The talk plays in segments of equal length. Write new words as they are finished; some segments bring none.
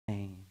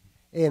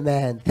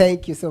Amen.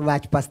 Thank you so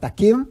much, Pastor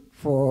Kim,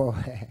 for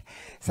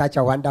such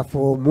a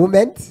wonderful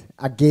moment.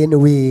 Again,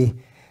 we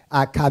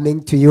are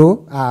coming to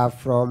you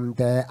from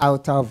the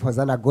altar of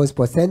Hosanna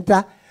Gospel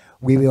Center.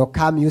 We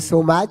welcome you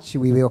so much.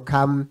 We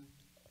welcome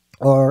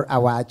all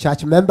our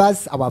church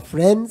members, our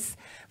friends,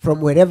 from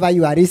wherever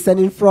you are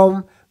listening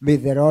from. May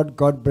the Lord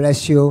God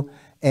bless you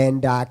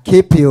and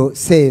keep you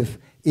safe,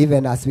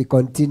 even as we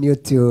continue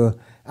to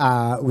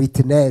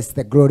witness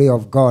the glory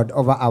of God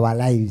over our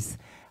lives.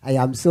 I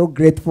am so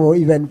grateful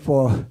even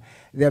for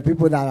the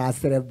people that are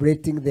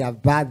celebrating their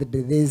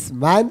birthday this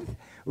month.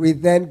 We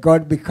thank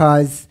God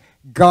because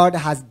God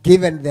has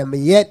given them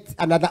yet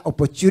another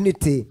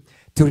opportunity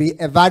to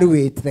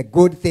reevaluate the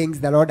good things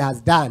the Lord has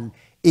done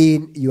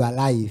in your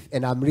life.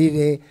 And I'm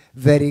really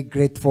very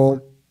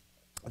grateful.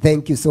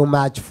 Thank you so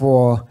much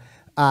for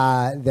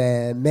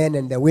the men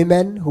and the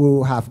women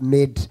who have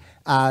made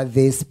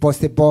this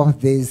possible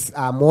this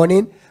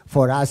morning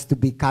for us to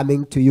be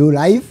coming to you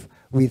live.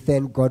 We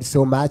thank God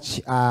so much.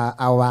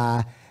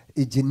 Our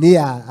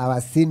engineer,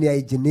 our senior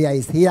engineer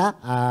is here,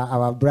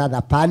 our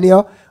brother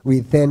Panio.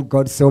 We thank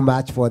God so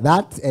much for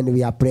that, and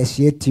we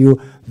appreciate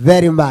you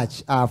very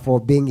much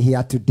for being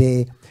here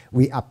today.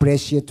 We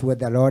appreciate what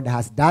the Lord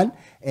has done,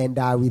 and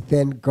we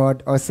thank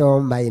God also.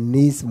 My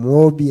niece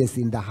Moby is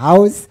in the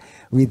house.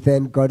 We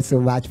thank God so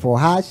much for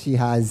her. She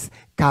has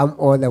come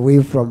all the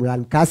way from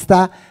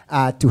Lancaster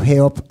to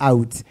help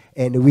out,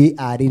 and we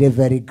are really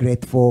very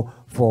grateful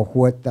for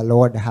what the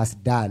Lord has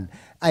done.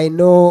 I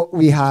know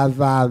we have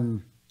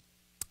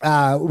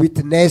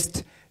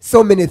witnessed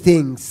so many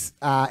things,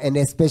 and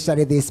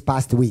especially this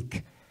past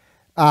week,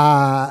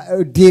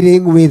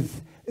 dealing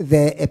with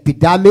the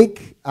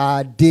epidemic,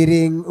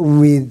 dealing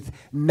with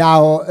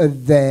now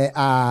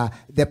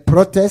the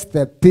protest,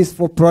 the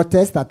peaceful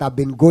protests that have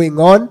been going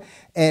on,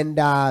 and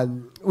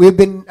we've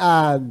been.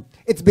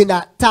 It's been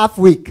a tough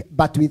week,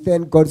 but we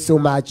thank God so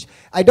much.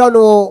 I don't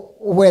know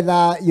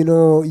whether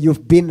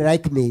you've been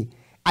like me.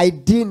 I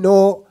didn't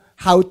know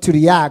how to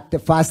react the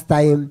first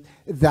time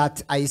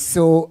that I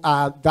saw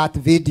that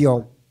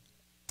video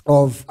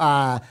of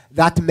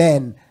that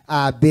man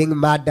being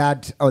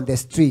murdered on the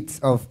streets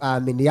of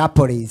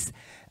Minneapolis.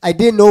 I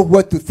didn't know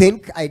what to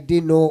think. I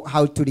didn't know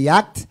how to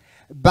react.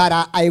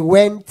 But I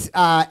went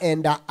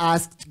and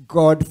asked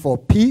God for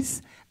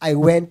peace. I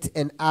went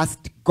and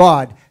asked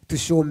God to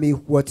show me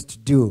what to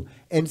do.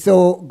 And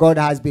so God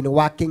has been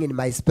working in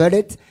my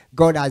spirit.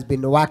 God has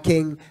been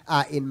working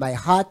in my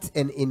heart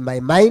and in my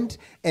mind.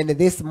 And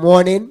this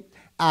morning,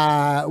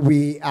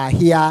 we are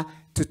here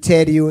to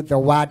tell you the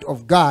word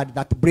of God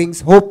that brings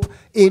hope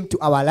into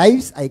our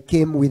lives. I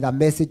came with a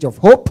message of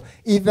hope,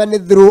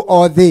 even through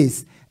all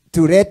this,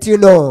 to let you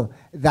know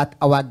that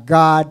our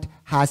God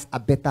has a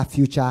better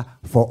future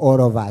for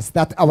all of us,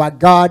 that our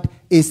God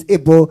is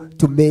able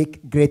to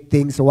make great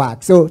things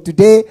work. So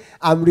today,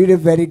 I'm really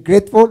very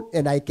grateful,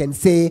 and I can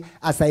say,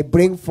 as I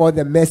bring forth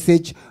the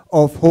message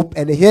of hope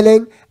and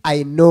healing,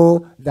 I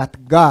know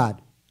that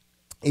God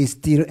is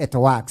still at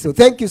work. So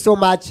thank you so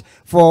much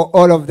for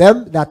all of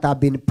them that have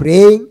been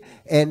praying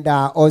and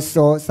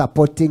also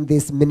supporting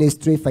this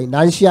ministry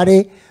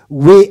financially.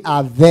 We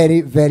are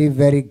very, very,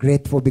 very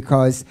grateful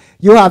because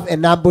you have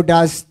enabled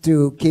us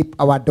to keep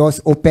our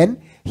doors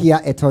open here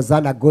at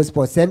Hosanna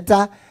Gospel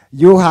Center.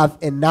 You have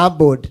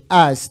enabled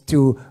us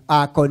to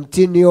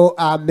continue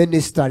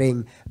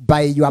ministering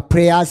by your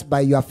prayers,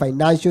 by your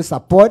financial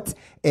support,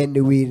 and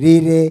we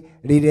really,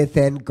 really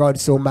thank God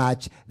so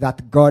much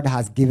that God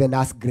has given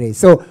us grace.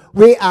 So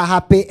we are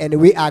happy and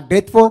we are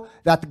grateful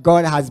that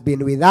God has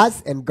been with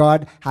us and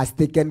God has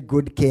taken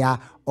good care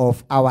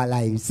of our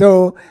lives.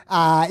 So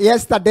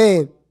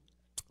yesterday,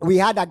 we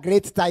had a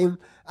great time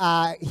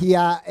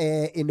here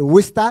in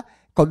Worcester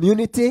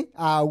community.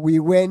 We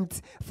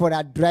went for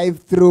a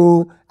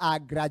drive-through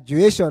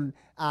graduation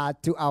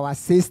to our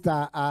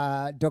sister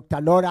Dr.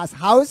 Nora's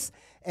house,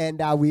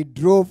 and we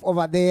drove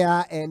over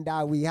there, and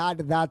we had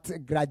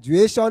that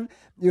graduation,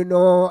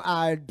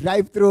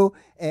 drive-through,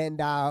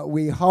 and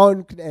we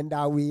honked, and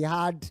we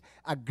had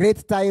a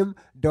great time.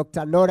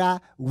 Dr.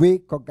 Nora, we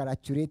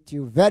congratulate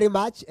you very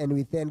much, and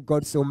we thank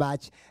God so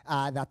much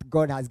that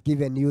God has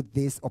given you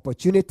this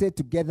opportunity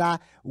together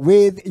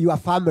with your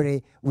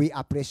family. We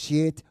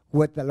appreciate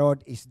what the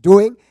Lord is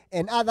doing.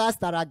 And others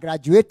that are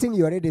graduating,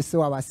 you already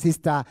saw our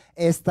sister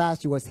Esther.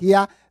 She was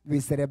here. We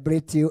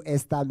celebrate you,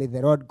 Esther. May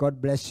the Lord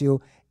God bless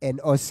you and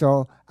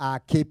also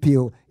keep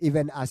you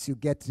even as you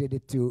get ready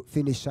to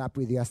finish up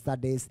with your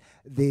studies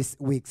this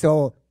week.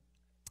 So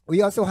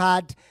we also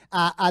had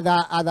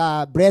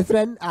other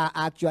brethren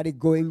actually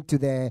going to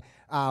the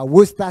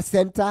Worcester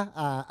Center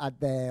at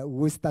the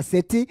Worcester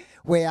City,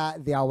 where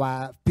there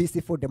were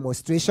peaceful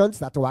demonstrations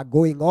that were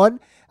going on.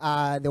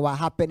 They were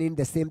happening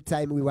the same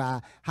time we were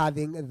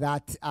having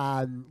that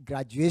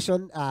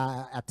graduation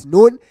at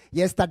noon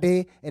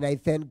yesterday. And I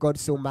thank God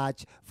so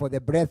much for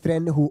the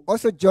brethren who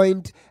also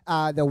joined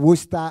the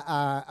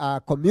Worcester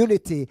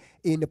community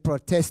in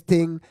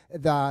protesting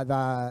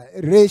the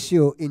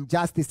racial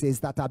injustices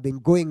that have been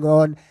going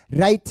on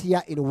right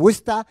here in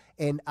Worcester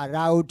and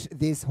around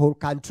this whole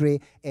country.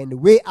 And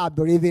we are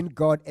believing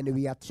God and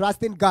we are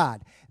trusting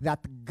God that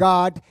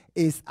God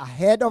is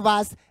ahead of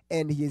us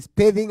and he is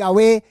paving a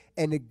way,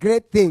 and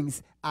great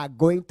things are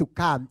going to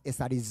come as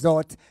a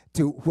result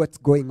to what's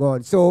going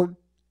on. So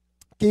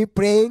keep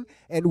praying,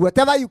 and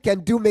whatever you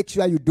can do, make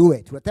sure you do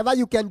it. Whatever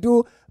you can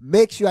do,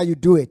 make sure you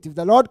do it. If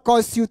the Lord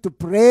calls you to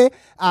pray,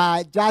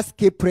 just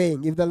keep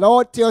praying. If the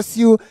Lord tells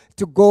you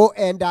to go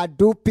and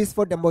do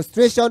peaceful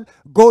demonstration,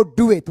 go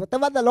do it.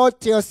 Whatever the Lord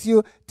tells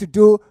you to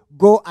do,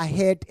 go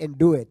ahead and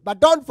do it. But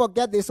don't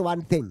forget this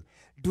one thing.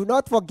 Do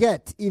not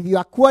forget, if you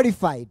are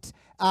qualified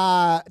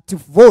to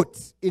vote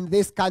in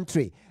this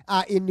country,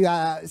 in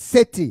your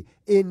city,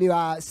 in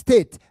your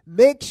state,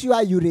 make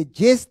sure you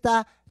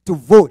register to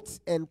vote.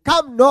 And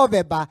come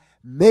November,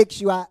 make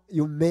sure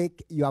you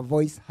make your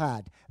voice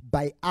heard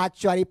by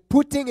actually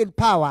putting in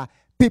power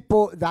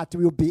people that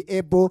will be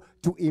able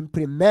to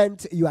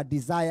implement your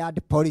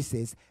desired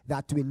policies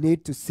that we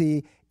need to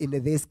see in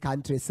this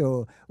country.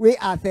 So we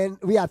are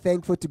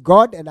thankful to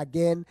God. And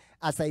again,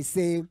 as I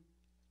say,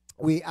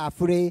 we are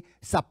fully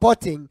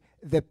supporting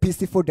the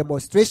peaceful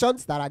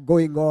demonstrations that are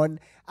going on,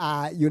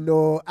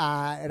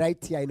 right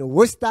here in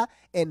Worcester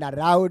and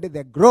around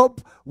the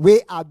globe.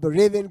 We are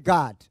believing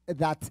God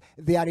that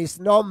there is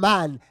no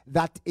man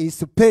that is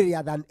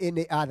superior than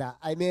any other.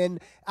 I mean,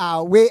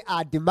 we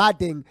are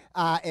demanding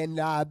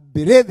and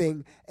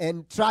believing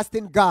and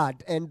trusting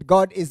God, and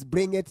God is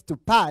bringing it to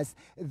pass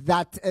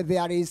that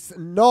there is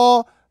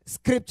no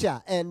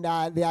scripture and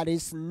there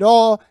is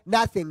no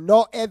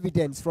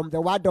evidence from the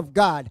word of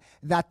God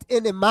that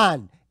any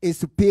man is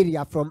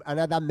superior from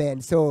another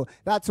man. So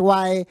that's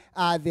why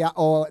there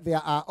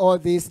are all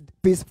these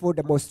peaceful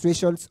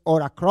demonstrations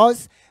all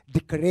across,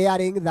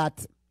 declaring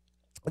that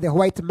the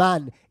white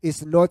man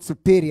is not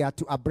superior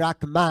to a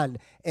black man,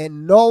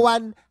 and no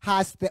one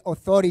has the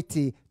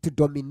authority to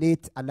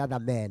dominate another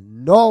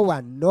man. No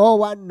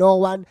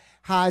one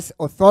has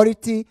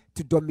authority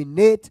to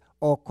dominate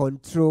or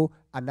control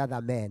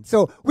another man.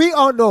 So we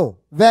all know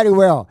very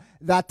well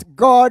that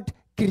God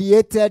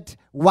created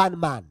one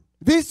man.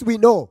 This we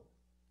know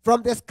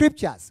from the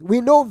scriptures.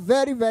 We know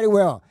very, very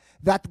well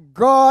that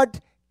God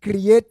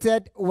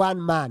created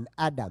one man,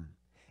 Adam,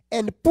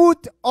 and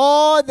put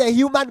all the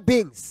human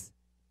beings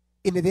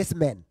in this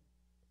man.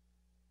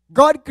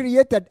 God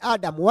created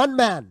Adam, one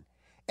man,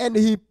 and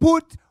he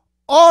put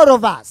all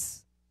of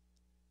us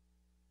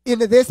in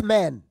this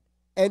man.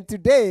 And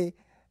today,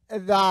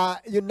 the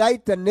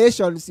United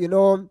Nations,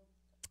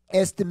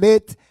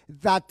 estimate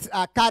that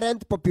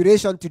current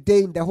population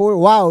today in the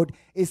whole world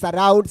is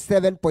around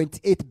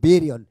 7.8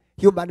 billion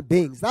human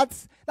beings.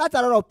 That's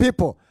a lot of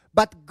people.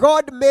 But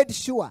God made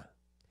sure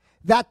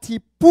that he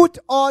put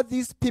all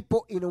these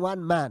people in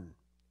one man,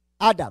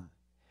 Adam,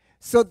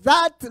 so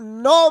that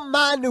no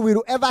man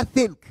will ever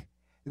think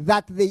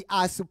that they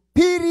are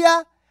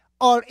superior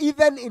or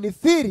even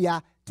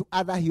inferior to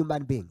other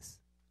human beings.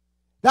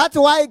 That's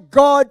why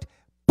God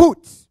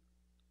put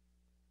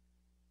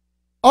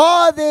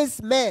all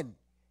these men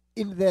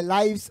in the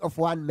lives of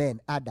one man,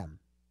 Adam.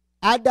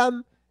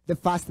 Adam, the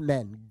first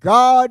man.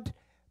 God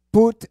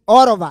put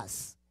all of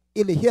us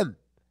in him.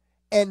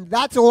 And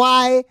that's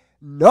why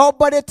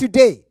nobody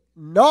today,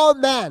 no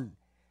man,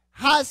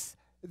 has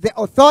the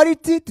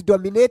authority to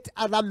dominate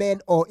other men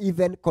or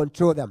even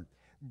control them.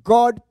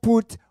 God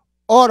put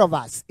all of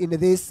us in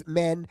this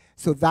man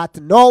so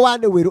that no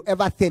one will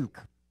ever think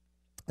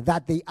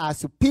that they are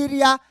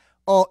superior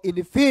or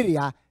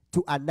inferior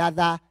to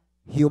another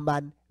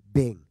human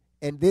being.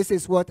 And this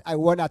is what I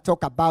want to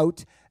talk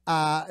about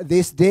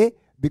this day,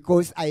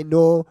 because I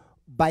know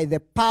by the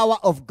power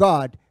of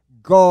God,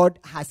 God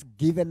has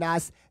given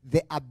us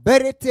the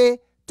ability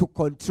to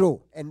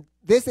control. And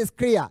this is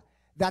clear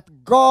that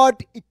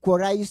God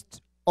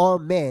equalized all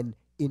men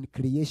in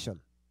creation.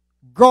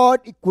 God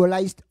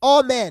equalized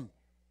all men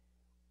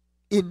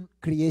in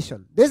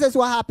creation. This is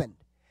what happened.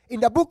 In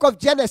the book of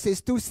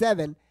Genesis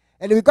 2:7,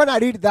 and we're going to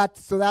read that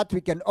so that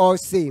we can all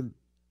see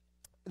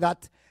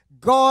that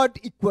God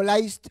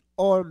equalized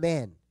all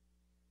men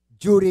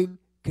during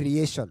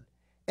creation.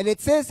 And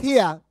it says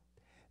here,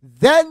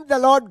 then the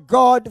Lord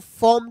God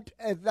formed,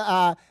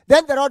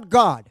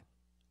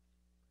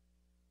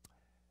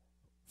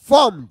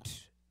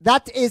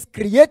 that is,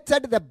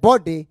 created the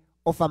body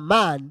of a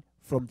man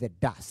from the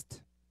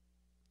dust.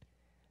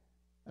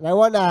 And I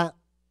want to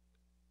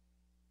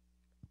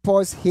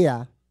pause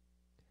here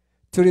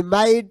to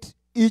remind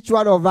each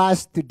one of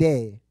us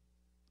today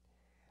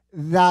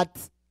that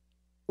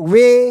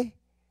we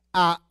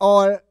are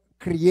all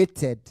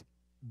created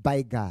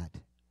by God.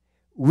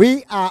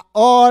 We are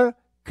all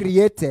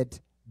created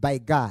by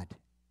God.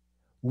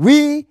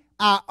 We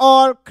are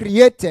all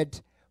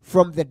created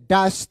from the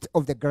dust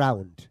of the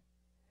ground.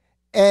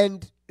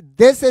 And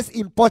this is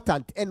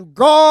important. And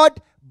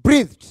God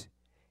breathed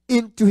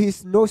into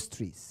his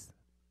nostrils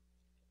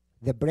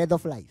the breath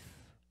of life.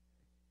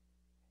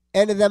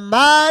 And the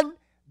man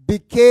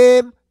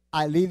became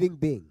a living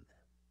being,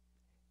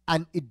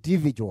 an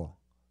individual,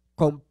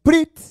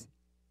 complete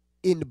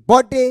in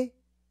body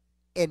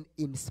and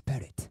in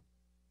spirit.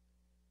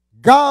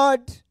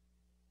 God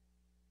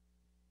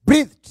breathed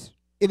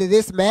in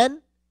this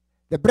man,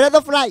 the breath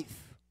of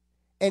life,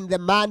 and the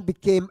man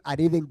became a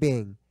living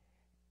being,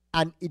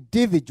 an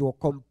individual,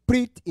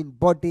 complete in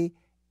body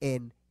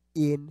and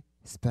in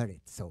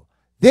spirit. So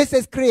this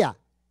is clear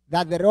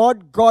that the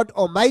Lord God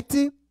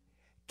Almighty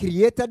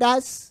created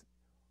us,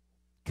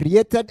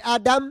 created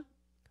Adam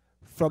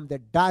from the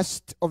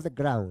dust of the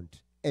ground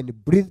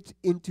and breathed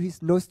into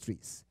his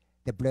nostrils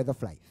the breath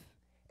of life.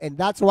 And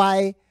that's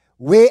why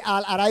we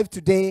are alive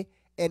today,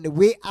 and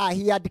we are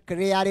here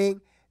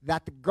declaring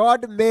that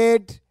God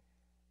made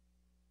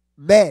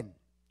men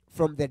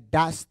from the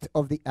dust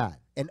of the earth.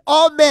 And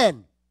all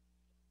men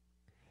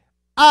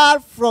are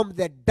from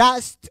the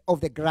dust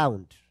of the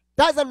ground.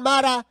 Doesn't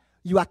matter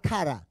your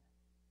color.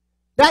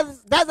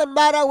 Doesn't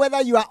matter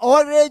whether you are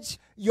orange,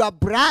 you are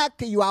black,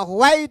 you are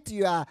white,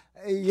 you are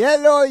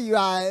yellow, you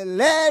are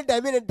red. I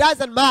mean, it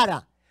doesn't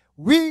matter.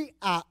 We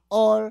are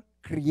all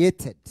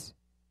created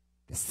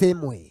the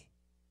same way.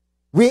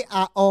 We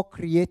are all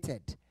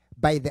created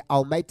by the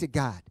Almighty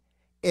God,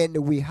 and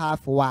we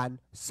have one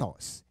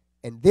source.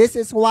 And this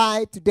is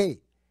why today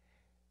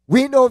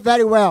we know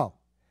very well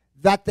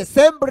that the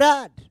same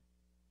blood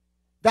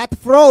that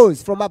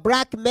flows from a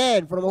black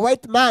man, from a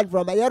white man,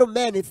 from a yellow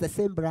man, it's the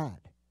same blood.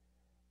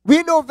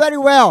 We know very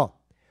well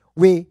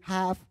we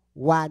have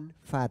one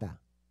Father,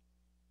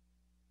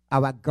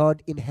 our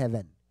God in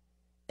heaven.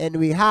 And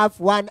we have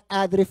one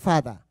earthly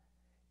father,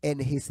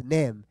 and his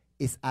name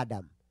is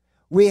Adam.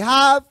 We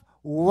have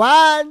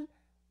one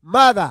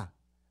mother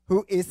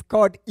who is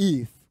called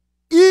Eve.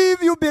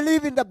 If you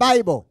believe in the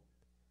Bible,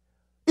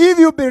 if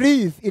you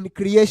believe in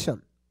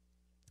creation,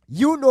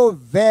 you know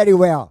very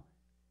well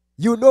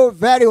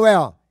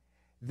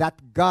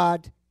that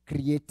God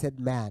created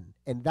man.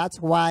 And that's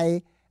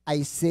why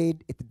I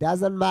said it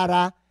doesn't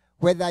matter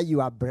whether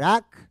you are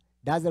black,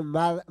 doesn't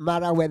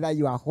matter whether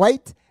you are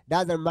white,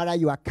 doesn't matter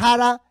your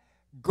color.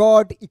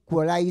 God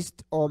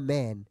equalized all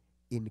men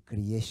in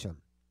creation.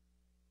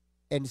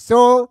 And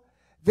so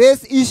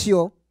this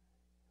issue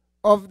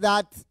of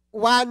that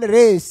one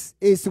race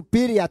is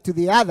superior to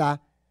the other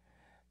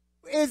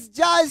is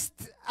just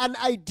an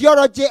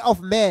ideology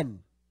of man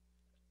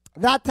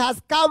that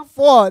has come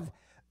forth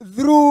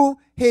through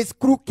his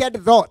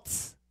crooked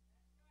thoughts.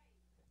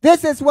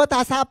 This is what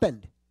has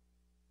happened.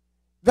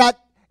 That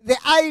the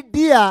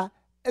idea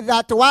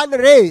that one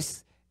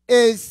race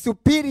is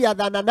superior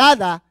than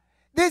another,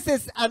 this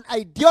is an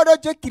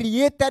ideology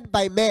created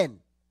by men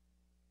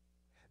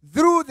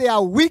through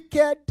their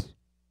wicked,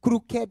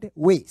 crooked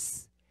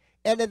ways.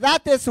 And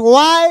that is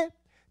why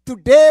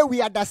today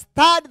we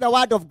understand the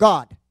word of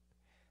God,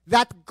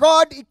 that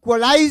God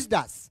equalized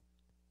us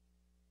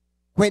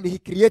when he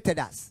created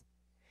us.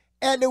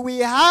 And we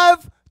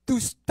have to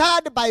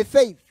stand by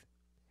faith.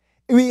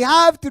 We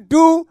have to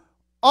do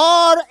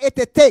all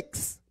it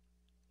takes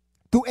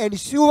to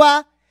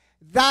ensure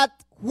that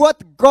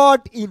what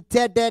God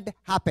intended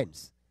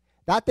happens.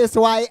 That is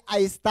why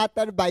I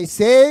started by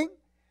saying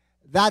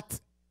that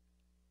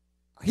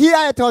here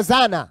at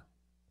Hosanna,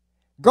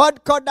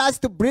 God called us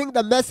to bring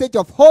the message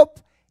of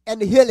hope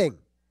and healing.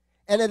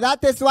 And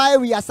that is why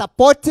we are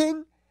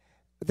supporting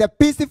the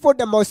peaceful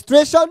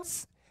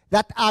demonstrations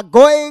that are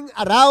going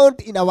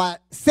around in our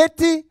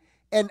city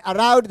and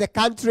around the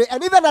country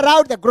and even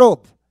around the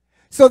globe,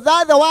 so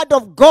that the word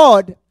of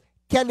God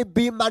can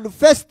be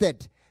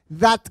manifested,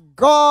 that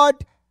God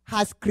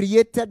has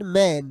created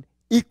man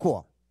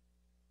equal.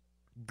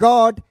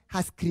 God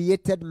has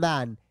created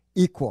man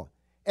equal.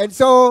 And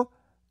so,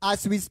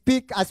 as we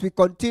speak, as we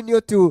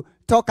continue to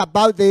talk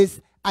about this,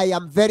 I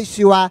am very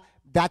sure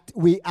that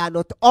we are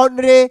not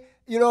only,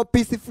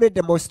 peacefully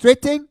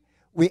demonstrating,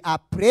 we are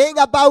praying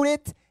about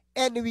it,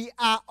 and we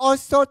are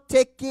also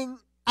taking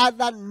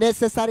other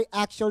necessary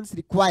actions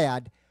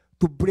required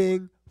to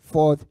bring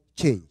forth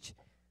change.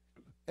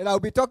 And I'll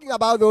be talking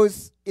about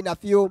those in a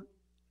few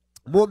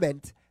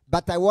moments,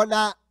 but I want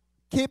to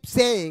keep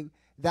saying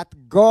that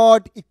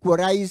God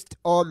equalized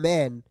all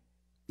men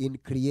in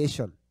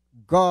creation.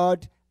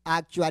 God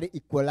actually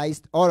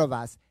equalized all of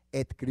us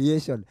at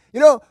creation.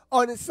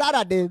 On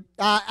Saturday,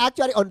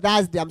 on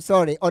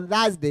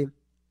Thursday,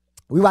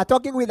 we were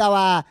talking with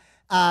our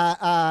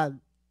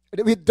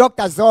with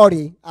Dr.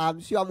 Zori. I'm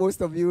sure most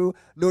of you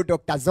know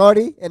Dr.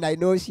 Zori, and I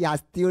know she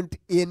has tuned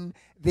in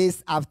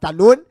this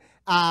afternoon.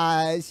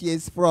 She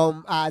is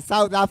from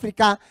South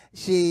Africa.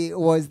 She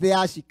was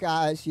there.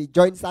 She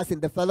joins us in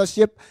the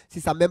fellowship.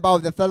 She's a member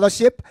of the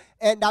fellowship.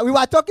 And we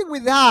were talking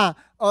with her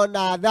on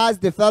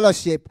Thursday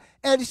fellowship.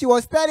 And she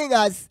was telling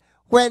us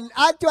when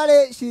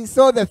actually she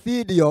saw the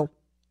video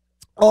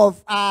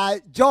of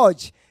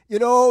George,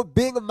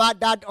 being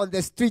murdered on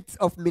the streets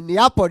of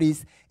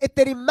Minneapolis, it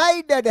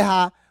reminded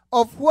her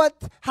of what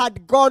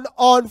had gone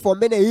on for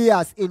many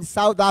years in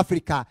South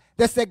Africa.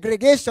 The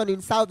segregation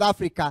in South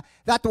Africa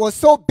that was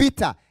so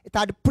bitter. It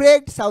had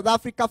plagued South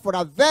Africa for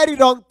a very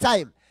long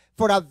time.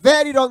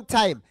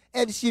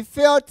 And she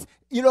felt,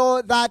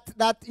 that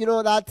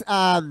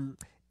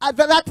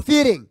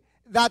feeling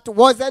that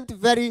wasn't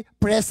very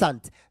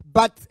pleasant.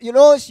 But,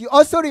 she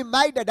also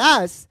reminded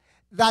us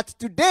that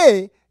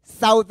today,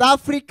 South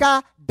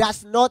Africa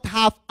does not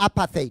have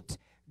apartheid.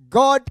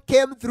 God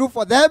came through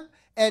for them,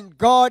 and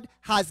God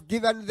has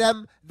given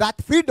them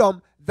that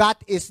freedom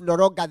that is no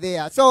longer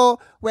there. So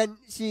when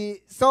she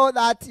saw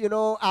that,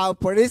 our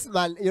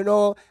policeman,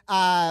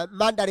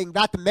 murdering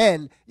that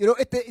man,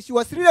 she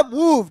was really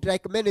moved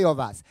like many of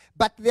us.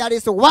 But there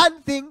is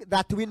one thing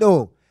that we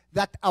know,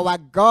 that our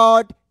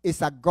God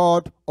is a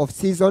God of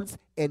seasons,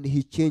 and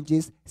he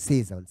changes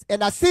seasons.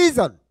 And a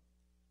season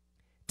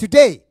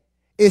today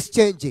is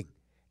changing.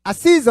 A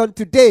season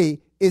today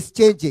is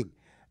changing.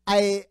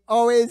 I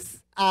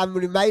always am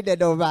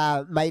reminded of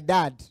my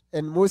dad,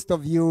 and most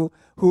of you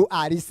who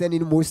are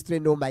listening mostly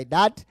know my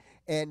dad.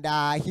 And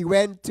he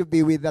went to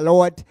be with the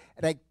Lord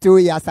like 2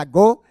 years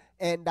ago.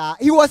 And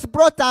he was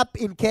brought up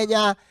in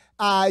Kenya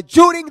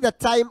during the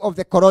time of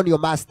the colonial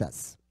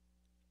masters.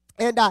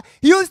 And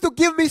he used to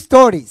give me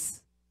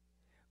stories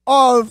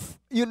of,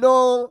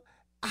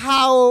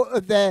 how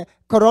the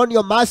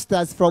colonial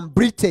masters from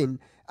Britain,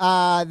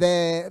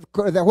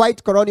 the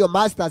white colonial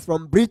masters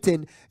from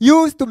Britain,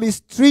 used to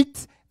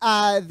mistreat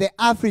the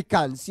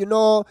Africans,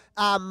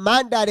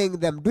 murdering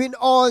them, doing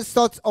all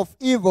sorts of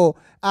evil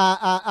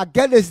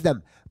against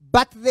them.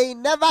 But they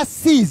never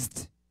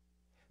ceased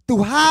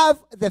to have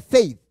the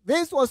faith.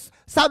 This was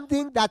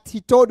something that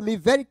he told me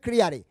very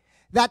clearly,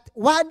 that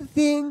one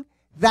thing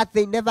that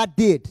they never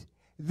did,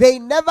 they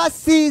never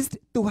ceased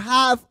to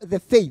have the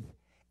faith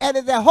and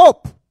the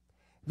hope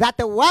that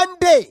one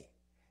day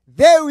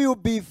they will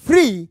be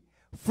free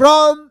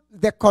from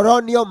the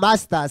colonial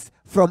masters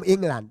from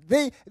England.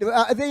 They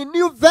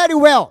knew very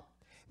well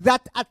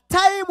that a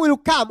time will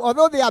come,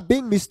 although they are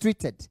being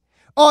mistreated,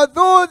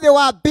 although they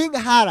were being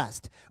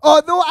harassed,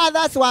 although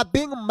others were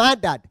being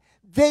murdered,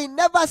 they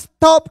never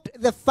stopped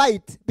the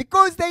fight,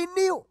 because they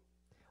knew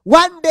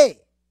one day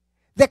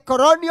the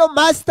colonial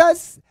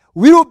masters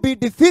will be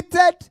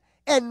defeated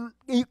and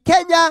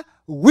Kenya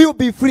will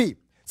be free.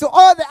 So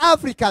all the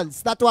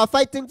Africans that were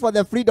fighting for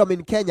the freedom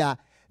in Kenya,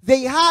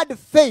 they had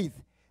faith,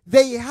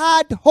 they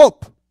had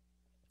hope.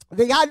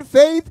 They had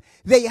faith,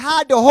 they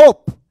had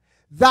hope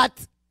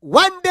that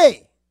one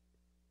day,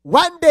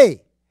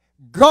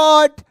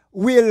 God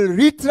will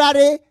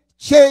literally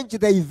change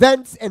the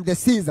events and the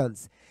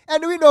seasons.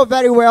 And we know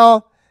very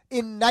well,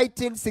 in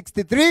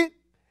 1963,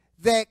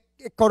 the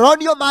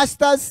colonial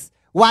masters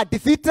were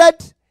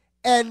defeated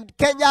and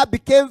Kenya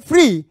became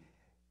free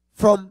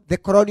from the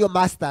colonial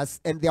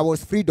masters, and there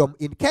was freedom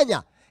in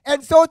Kenya.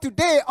 And so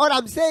today, all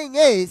I'm saying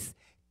is,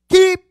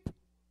 keep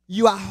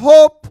your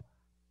hope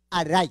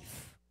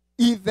alive,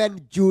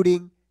 even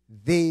during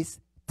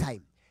this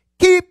time.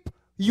 Keep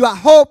your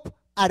hope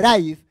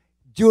alive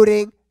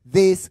during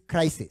this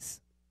crisis.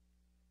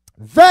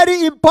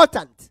 Very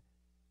important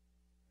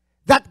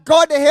that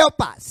God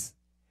help us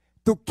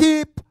to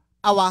keep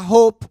our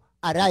hope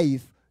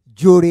alive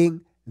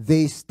during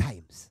these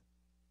times.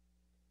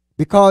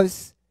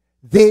 Because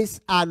these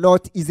are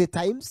not easy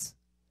times.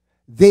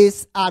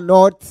 These are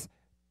not,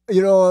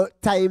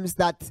 times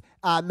that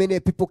many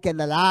people can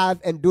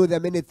love and do the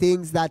many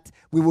things that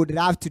we would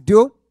love to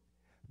do.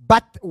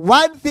 But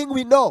one thing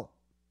we know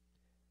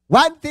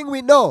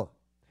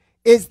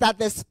is that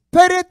the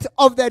Spirit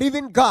of the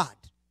living God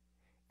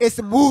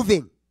is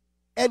moving,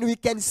 and we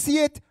can see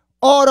it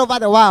all over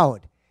the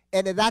world.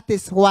 And that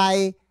is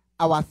why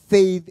our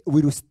faith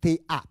will stay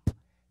up.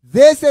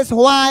 This is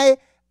why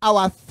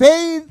our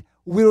faith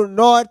will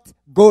not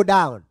go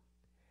down.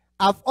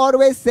 I've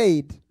always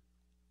said,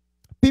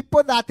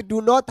 people that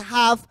do not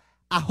have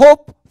a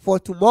hope for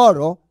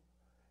tomorrow,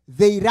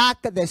 they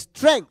lack the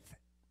strength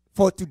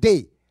for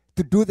today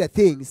to do the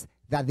things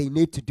that they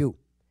need to do.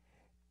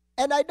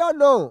 And I don't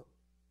know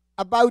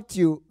about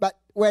you, but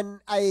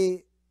when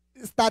I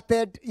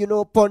started,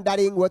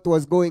 pondering what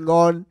was going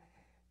on,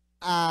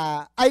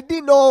 I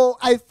didn't know,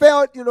 I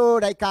felt,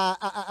 like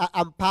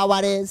I'm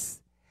powerless.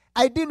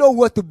 I didn't know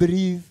what to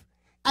believe.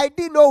 I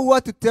didn't know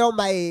what to tell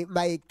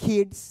my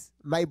kids,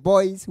 my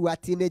boys who are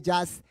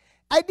teenagers.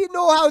 I didn't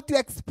know how to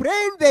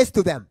explain this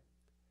to them.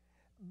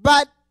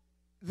 But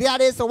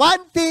there is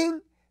one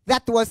thing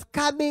that was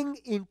coming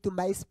into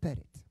my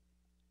spirit,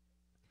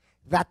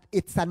 that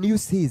it's a new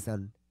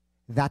season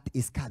that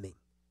is coming.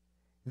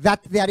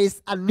 That there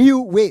is a new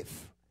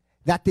wave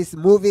that is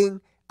moving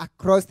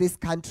across this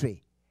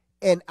country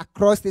and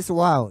across this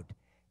world.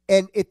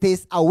 And it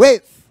is a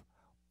wave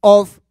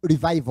of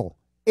revival.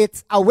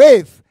 It's a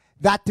wave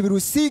that we will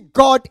see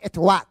God at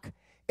work.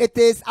 It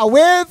is a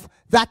wave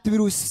that we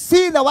will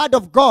see the word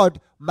of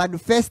God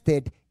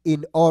manifested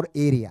in all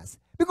areas.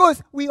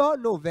 Because we all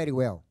know very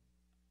well,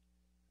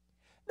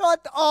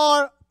 not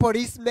all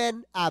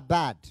policemen are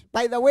bad.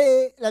 By the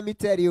way, let me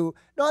tell you,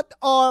 not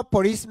all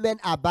policemen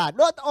are bad.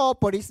 Not all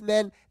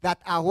policemen that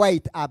are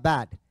white are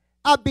bad.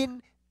 I've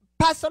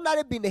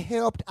personally been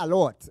helped a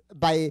lot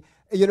by,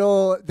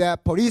 the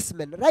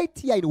policemen right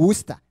here in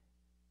Worcester.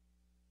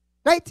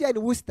 Right here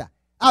in Worcester.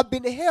 I've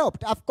been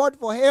helped. I've called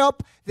for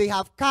help. They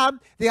have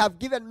come. They have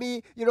given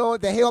me,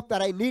 the help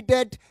that I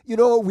needed,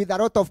 with a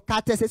lot of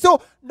courtesy.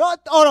 So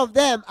not all of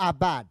them are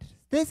bad.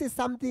 This is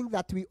something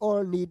that we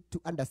all need to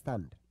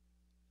understand.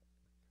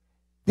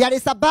 There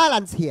is a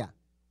balance here.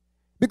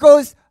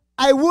 Because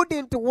I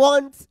wouldn't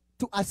want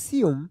to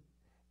assume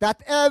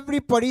that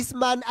every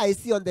policeman I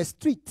see on the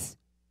street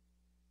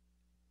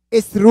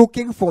is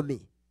looking for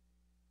me.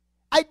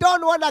 I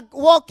don't want to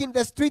walk in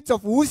the streets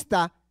of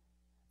Worcester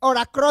or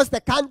across the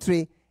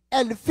country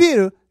and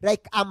feel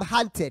like I'm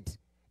hunted.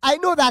 I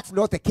know that's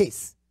not the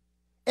case.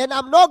 And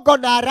I'm not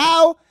going to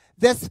allow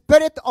the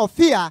spirit of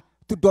fear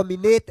to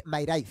dominate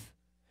my life.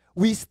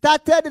 We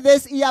started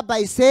this year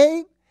by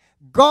saying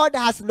God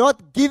has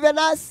not given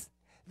us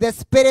the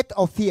spirit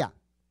of fear,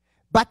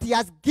 but he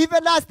has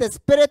given us the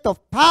spirit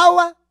of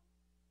power,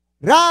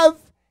 love,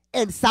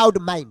 and sound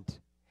mind.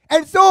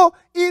 And so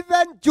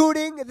even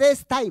during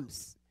these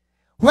times,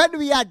 when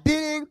we are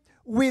dealing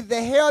with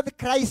the health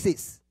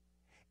crisis,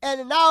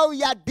 and now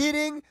we are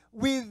dealing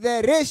with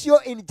the racial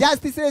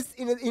injustice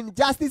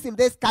in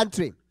this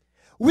country,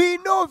 we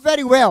know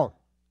very well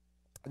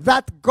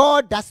that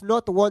God does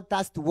not want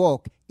us to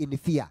walk in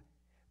fear.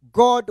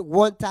 God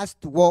wants us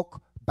to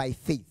walk by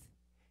faith.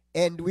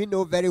 And we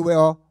know very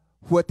well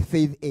what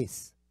faith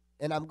is.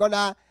 And I'm going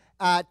to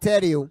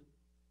tell you,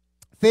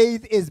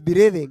 faith is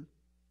believing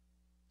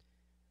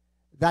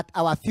that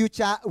our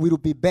future will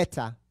be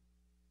better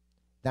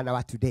than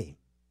our today.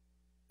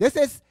 This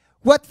is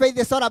what faith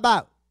is all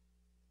about.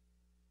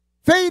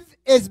 Faith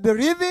is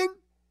believing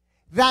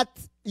that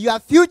your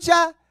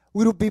future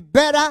will be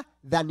better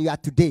than your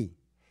today.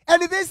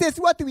 And this is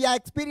what we are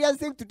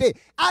experiencing today.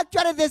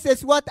 Actually, this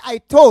is what I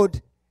told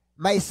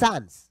my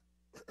sons.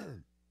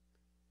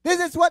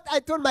 This is what I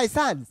told my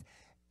sons.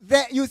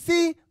 You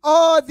see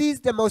all these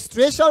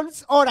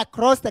demonstrations all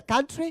across the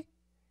country,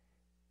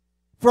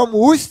 from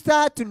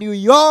Worcester to New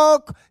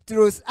York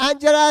to Los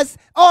Angeles,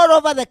 all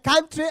over the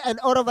country and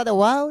all over the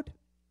world.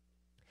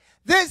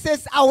 This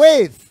is a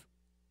wave.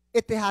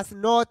 It has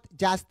not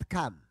just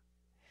come.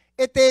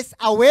 It is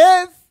a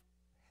wave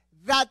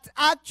that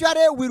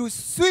actually will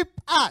sweep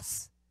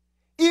us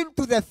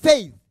into the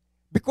faith,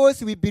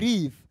 because we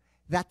believe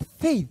that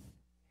faith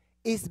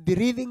is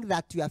believing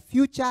that your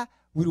future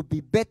will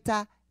be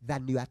better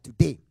than you are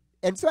today.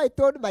 And so I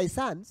told my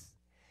sons,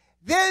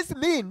 this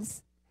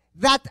means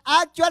that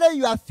actually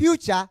your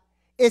future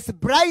is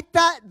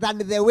brighter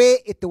than the way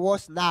it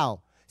was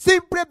now,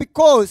 simply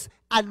because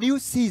a new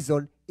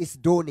season is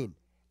dawning.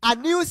 A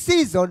new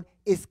season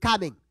is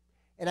coming.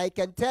 And I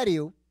can tell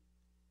you,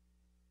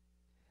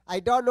 I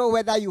don't know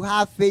whether you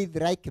have faith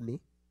like me,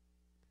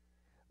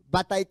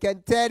 but I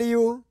can tell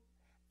you,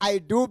 I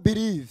do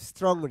believe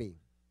strongly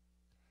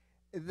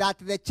that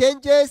the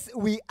changes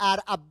we are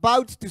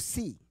about to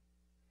see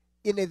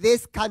in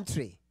this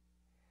country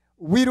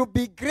will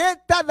be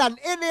greater than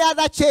any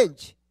other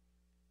change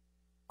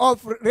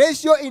of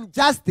racial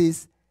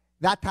injustice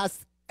that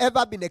has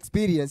ever been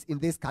experienced in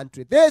this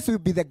country. This will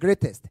be the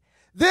greatest.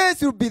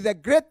 This will be the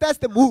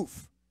greatest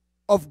move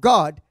of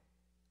God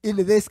in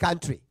this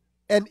country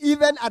and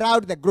even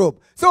around the globe.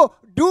 So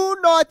do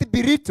not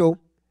belittle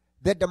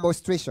the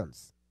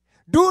demonstrations.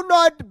 Do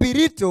not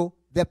belittle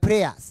the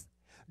prayers.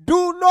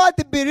 Do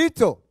not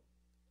belittle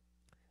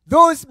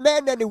those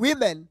men and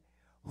women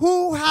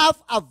who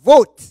have a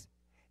vote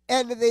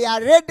and they are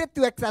ready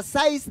to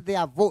exercise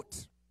their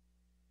vote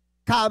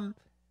come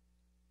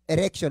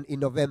election in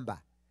November.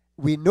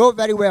 We know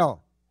very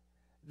well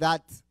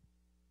that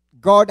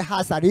God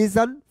has a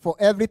reason for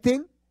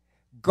everything.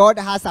 God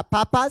has a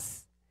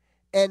purpose.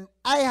 And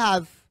I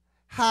have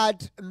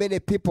heard many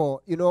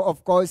people,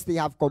 of course, they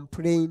have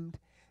complained.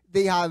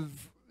 They have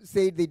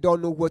said they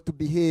don't know what to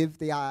behave.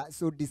 They are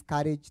so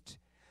discouraged.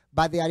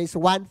 But there is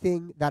one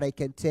thing that I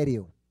can tell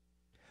you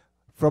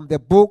from the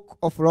book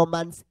of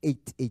Romans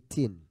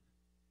 8:18.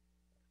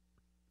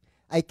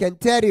 I can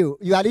tell you,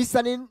 you are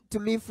listening to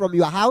me from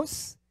your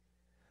house.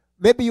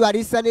 Maybe you are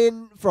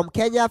listening from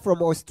Kenya,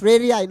 from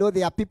Australia. I know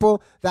there are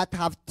people that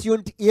have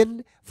tuned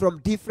in from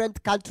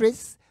different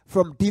countries,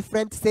 from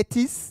different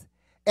cities.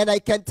 And I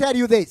can tell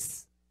you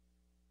this.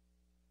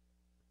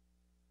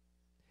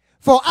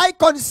 For I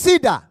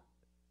consider,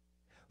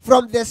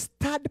 from the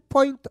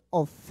standpoint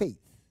of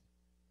faith,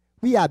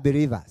 we are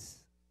believers.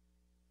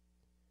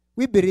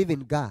 We believe in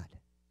God.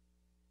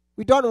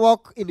 We don't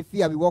walk in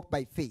fear, we walk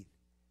by faith.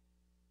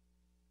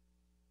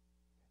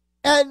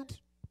 And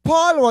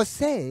Paul was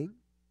saying,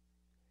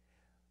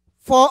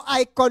 for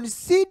I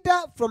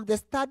consider from the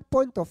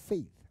standpoint of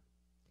faith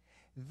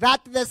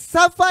that the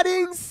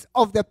sufferings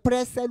of the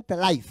present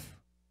life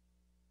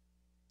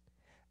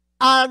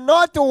are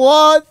not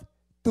worth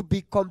to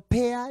be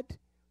compared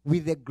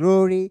with the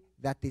glory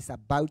that is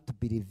about to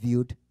be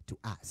revealed to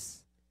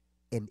us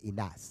and in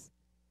us.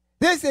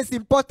 This is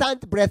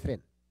important,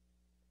 brethren.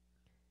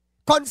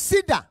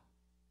 Consider,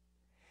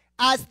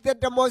 as the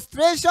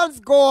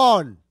demonstrations go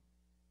on,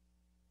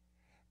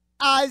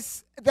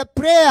 as the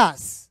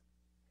prayers,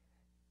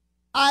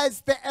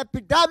 as the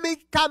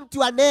epidemic come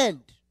to an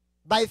end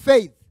by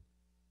faith,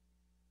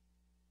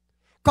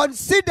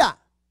 consider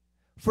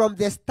from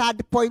the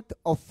standpoint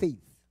of faith.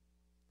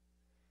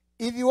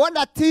 If you want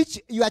to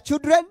teach your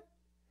children,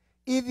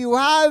 if you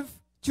have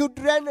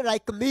children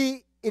like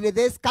me in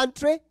this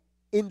country,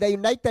 in the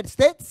United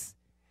States,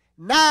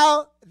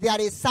 Now there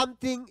is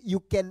something you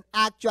can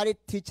actually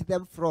teach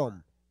them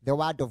from the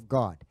Word of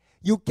God.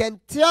 You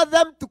can tell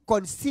them to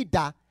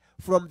consider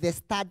from the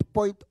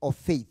standpoint of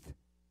faith.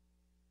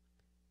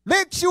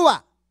 Make sure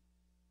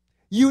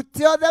you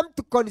tell them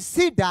to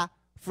consider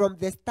from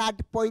the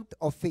standpoint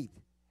of faith.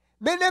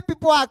 Many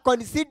people are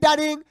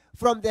considering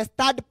from the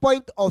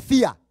standpoint of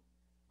fear.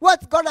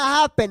 What's going to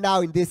happen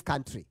now in this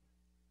country?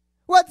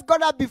 What's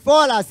going to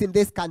befall us in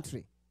this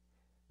country?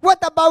 What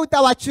about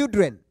our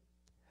children?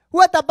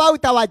 What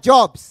about our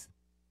jobs?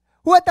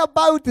 What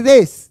about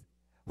this?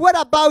 What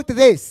about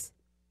this?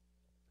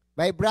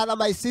 My brother,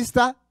 my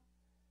sister,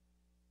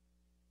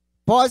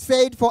 Paul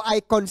said, for I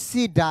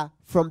consider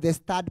from the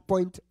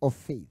standpoint of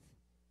faith.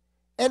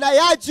 And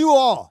I urge you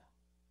all,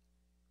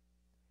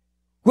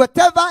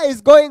 whatever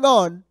is going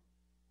on,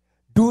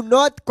 do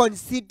not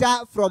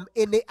consider from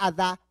any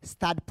other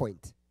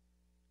standpoint.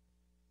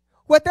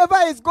 Whatever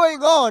is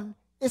going on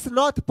is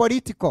not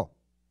political.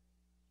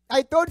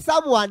 I told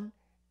someone,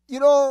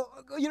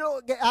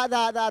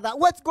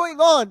 what's going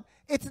on,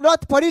 it's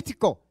not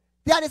political.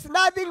 There is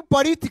nothing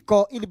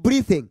political in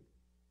breathing.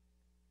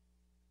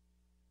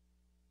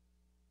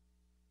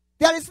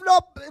 There is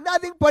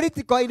nothing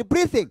political in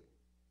breathing.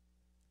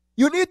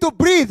 You need to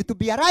breathe to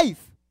be alive.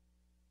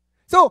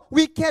 So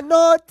we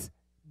cannot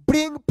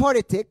bring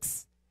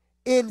politics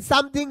in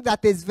something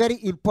that is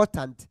very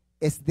important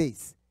as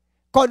this.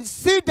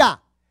 Consider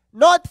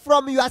not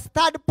from your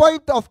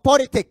standpoint of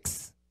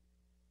politics,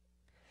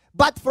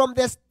 but from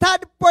the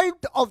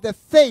standpoint of the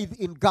faith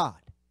in God,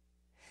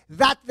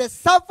 that the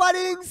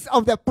sufferings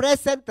of the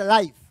present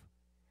life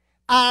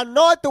are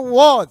not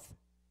worth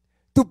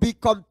to be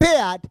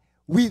compared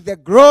with the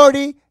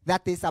glory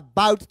that is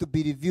about to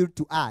be revealed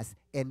to us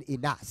and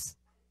in us.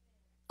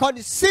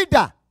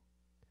 Consider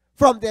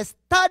from the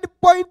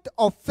standpoint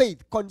of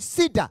faith.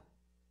 Consider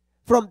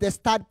from the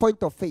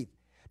standpoint of faith.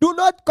 Do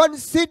not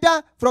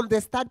consider from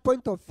the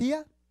standpoint of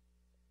fear,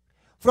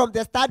 from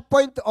the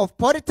standpoint of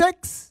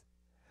politics,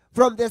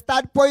 from the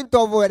standpoint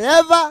of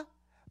whatever,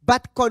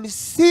 but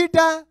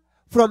consider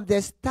from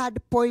the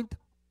standpoint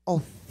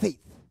of faith.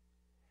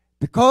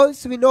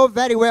 Because we know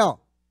very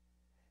well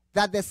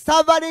that the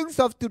sufferings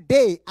of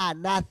today are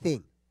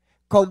nothing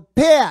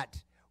compared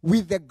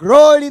with the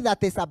glory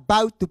that is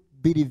about to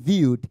be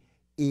revealed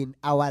in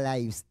our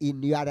lives,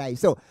 in your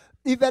lives. So,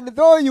 even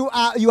though you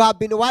have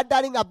been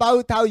wondering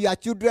about how your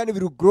children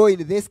will grow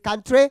in this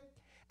country,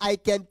 I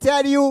can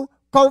tell you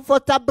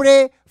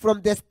comfortably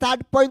from the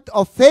standpoint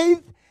of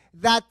faith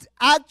that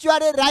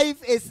actually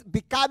life is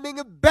becoming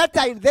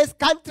better in this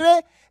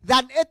country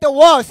than it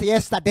was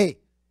yesterday.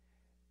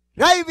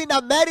 Life in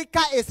America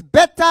is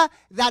better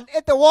than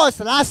it was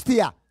last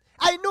year.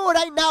 I know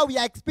right now we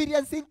are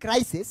experiencing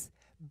crisis,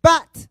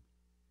 but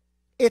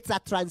it's a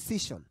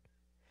transition.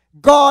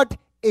 God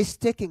is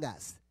taking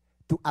us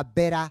to a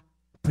better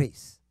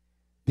place,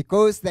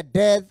 because the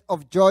death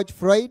of George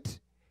Floyd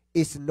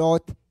is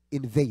not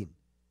in vain.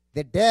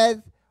 The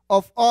death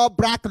of all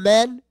black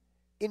men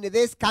in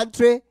this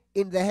country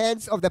in the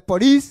hands of the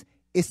police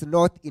is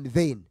not in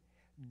vain.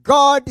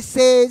 God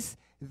says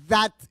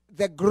that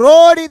the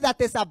glory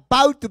that is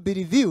about to be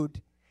revealed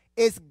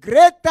is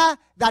greater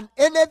than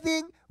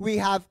anything we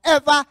have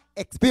ever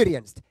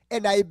experienced.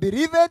 And I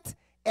believe it,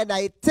 and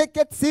I take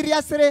it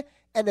seriously,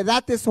 and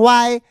that is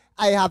why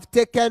I have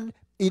taken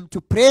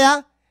into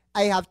prayer,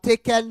 I have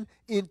taken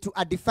into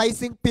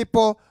advising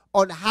people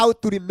on how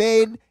to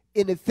remain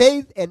in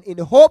faith and in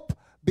hope,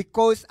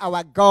 because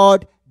our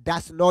God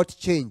does not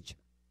change.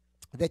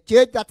 The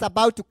change that's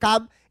about to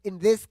come in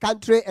this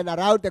country and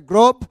around the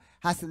globe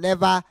has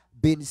never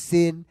been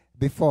seen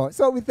before.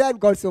 So we thank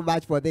God so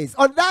much for this.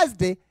 On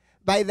Thursday,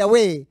 by the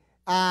way,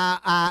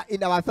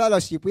 in our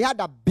fellowship, we had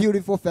a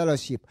beautiful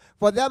fellowship.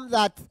 For them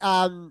that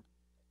are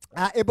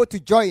able to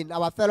join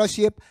our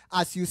fellowship,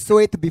 as you saw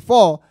it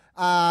before,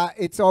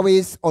 it's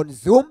always on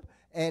Zoom,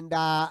 and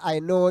I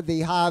know they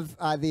have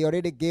they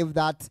already gave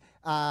that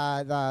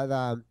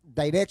the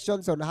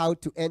directions on how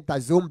to enter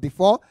Zoom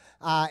before,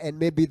 and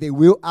maybe they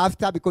will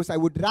after, because I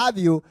would love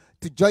you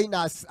to join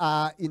us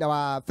in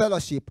our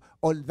fellowship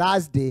on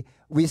Thursday.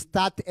 We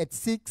start at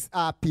 6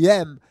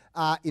 p.m.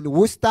 In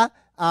Worcester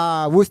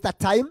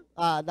time.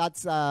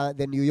 That's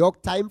the New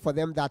York time for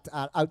them that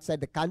are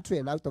outside the country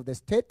and out of the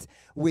state.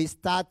 We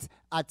start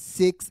at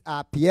 6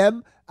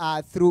 p.m.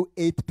 Through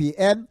 8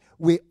 p.m.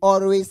 We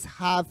always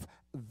have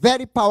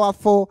very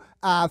powerful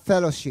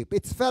fellowship.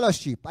 It's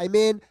fellowship. I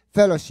mean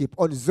fellowship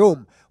on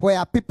Zoom,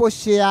 where people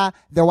share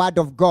the word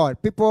of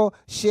God. People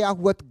share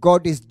what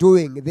God is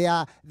doing,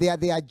 their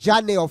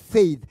journey of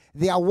faith,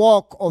 their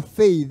walk of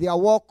faith, their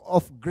walk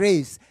of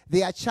grace,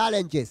 their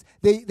challenges.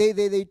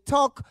 They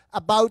talk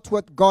about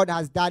what God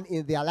has done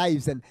in their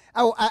lives. And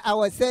I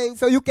was saying,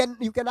 so you can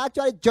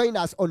actually join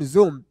us on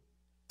Zoom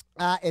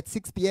at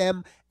 6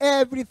 p.m.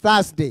 every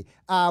Thursday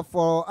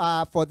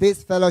for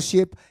this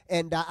fellowship.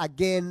 And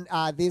again,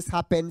 this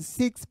happens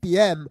 6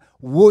 p.m.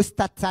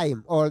 Worcester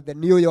time, or the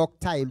New York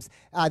Times,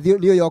 the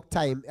New York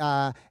time,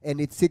 and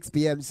it's 6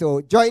 p.m.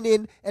 So join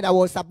in. And I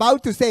was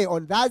about to say,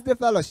 on Thursday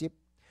fellowship,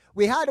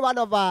 we had one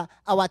of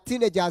our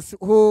teenagers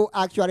who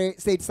actually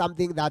said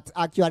something that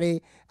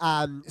actually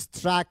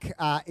struck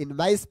in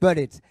my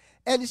spirit.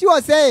 And she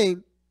was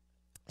saying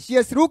she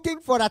is looking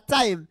for a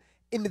time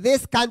in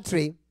this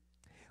country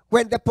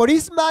when the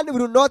policeman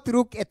will not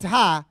look at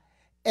her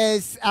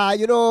as,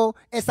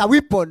 as a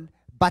weapon,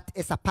 but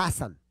as a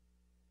person.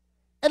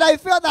 And I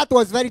felt that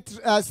was very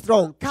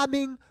strong,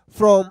 coming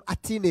from a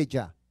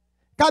teenager,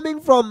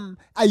 coming from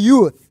a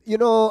youth,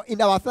 in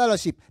our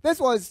fellowship. This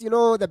was,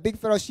 the big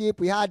fellowship.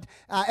 We had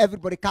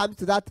everybody come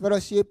to that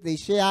fellowship. They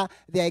share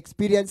their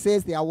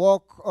experiences, their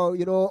walk,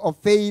 of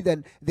faith,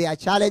 and their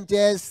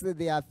challenges,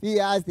 their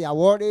fears, their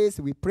worries.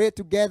 We pray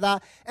together.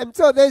 And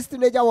so this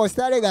teenager was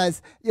telling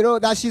us,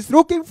 that she's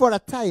looking for a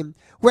time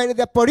when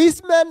the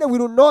policeman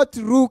will not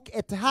look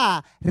at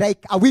her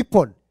like a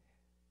weapon,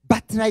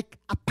 but like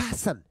a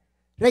person,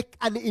 like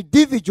an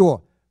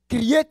individual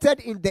created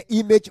in the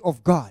image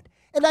of God.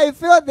 And I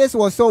felt this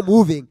was so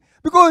moving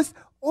because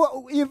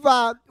if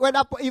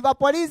a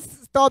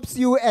police stops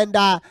you and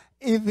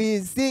if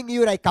he's seeing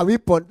you like a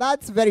weapon,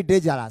 that's very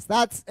dangerous.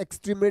 That's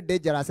extremely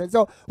dangerous. And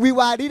so we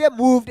were really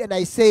moved, and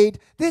I said,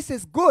 this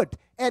is good.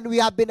 And we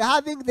have been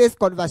having these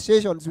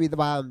conversations with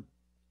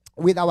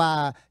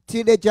our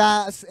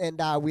teenagers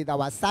and with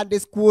our Sunday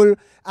school.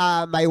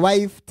 My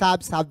wife,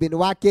 Tabs, have been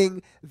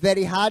working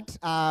very hard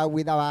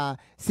with our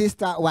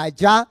sister,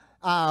 Waja,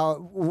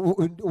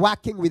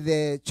 working with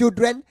the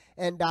children.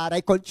 And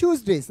like on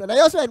Tuesdays, and I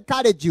also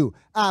encourage you,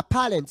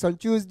 parents, on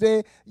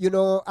Tuesday,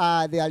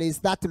 there is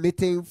that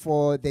meeting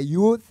for the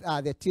youth,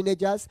 the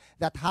teenagers,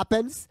 that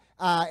happens.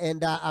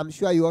 And I'm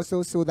sure you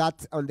also saw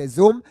that on the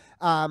Zoom.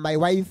 My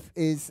wife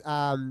is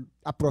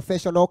a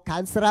professional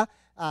counselor.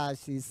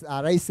 She's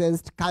a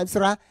licensed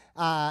counselor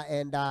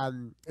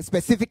and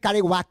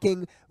specifically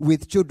working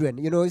with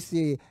children.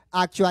 She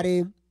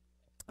actually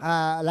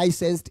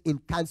licensed in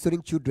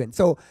counseling children.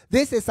 So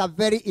this is a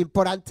very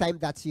important time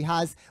that she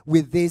has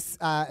with these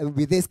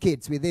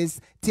kids, with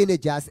these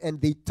teenagers, and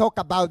they talk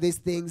about these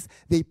things,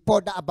 they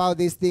ponder about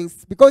these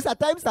things, because at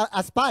times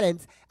as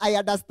parents, I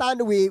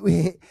understand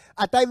we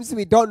at times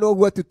we don't know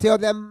what to tell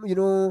them.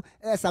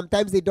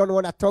 Sometimes they don't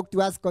want to talk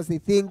to us because they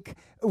think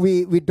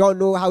we don't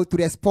know how to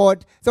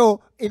respond.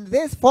 So in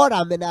this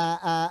forum, and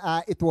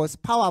it was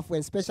powerful,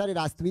 especially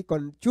last week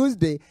on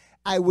Tuesday,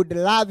 I would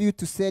love you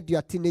to send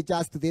your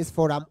teenagers to this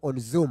forum on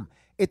Zoom.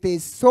 It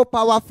is so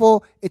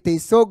powerful. It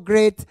is so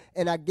great.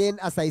 And again,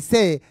 as I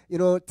say,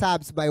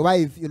 Tabs, my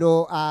wife,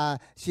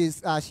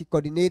 she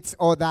coordinates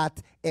all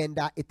that, and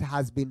it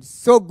has been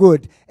so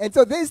good. And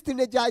so this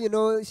teenager,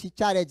 she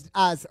challenged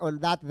us on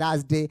that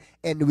Thursday,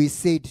 and we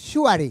said,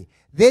 surely,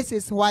 this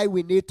is why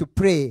we need to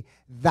pray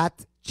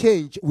that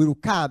change will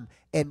come,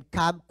 and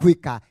come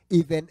quicker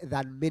even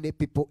than many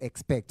people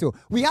expect. So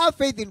we have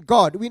faith in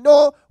God. We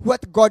know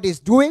what God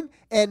is doing,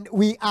 and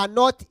we are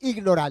not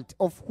ignorant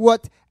of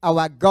what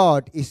our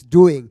God is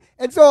doing.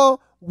 And so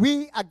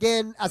we,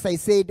 again, as I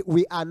said,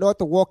 we are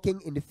not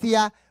walking in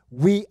fear.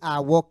 We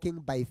are walking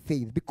by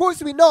faith,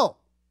 because we know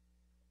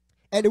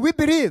and we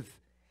believe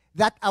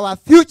that our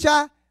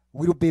future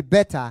will be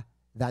better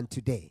than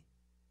today.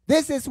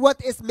 This is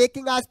what is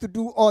making us to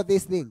do all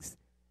these things.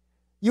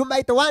 You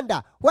might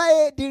wonder,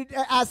 why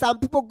are some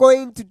people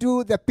going to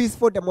do the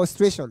peaceful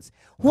demonstrations?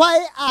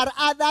 Why are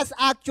others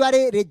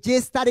actually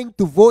registering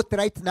to vote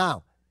right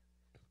now?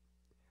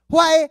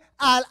 Why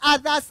are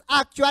others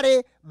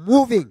actually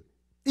moving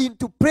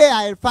into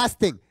prayer and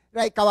fasting?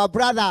 Like our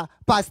brother,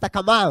 Pastor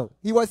Kamau.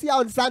 He was here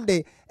on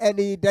Sunday, and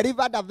he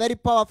delivered a very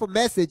powerful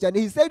message. And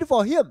he said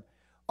for him,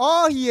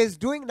 all he is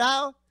doing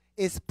now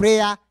is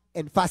prayer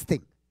and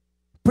fasting.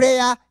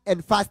 Prayer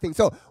and fasting.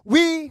 So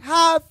we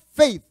have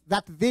faith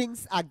that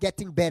things are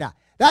getting better.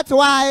 That's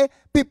why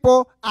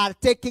people are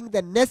taking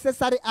the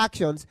necessary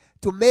actions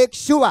to make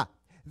sure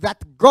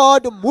that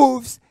God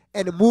moves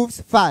and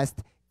moves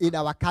fast in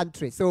our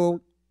country.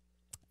 So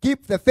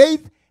keep the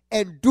faith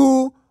and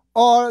do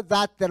all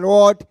that the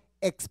Lord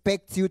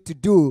expects you to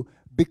do,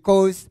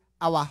 because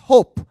our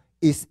hope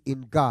is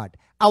in God.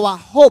 Our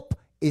hope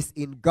is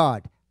in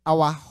God.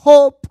 Our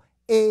hope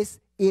is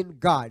in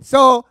God.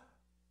 So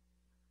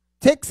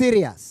take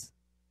serious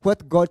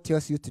what God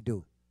tells you to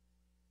do.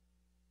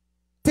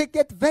 Take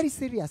it very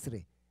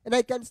seriously. And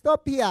I can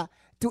stop here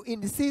to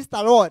insist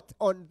a lot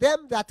on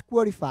them that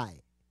qualify.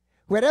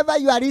 Wherever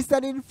you are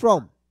listening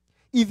from,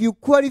 if you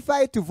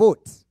qualify to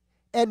vote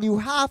and you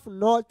have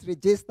not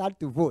registered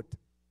to vote,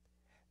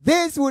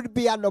 this would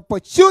be an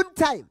opportune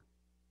time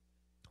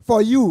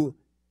for you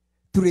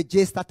to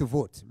register to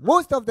vote.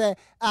 Most of the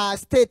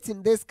states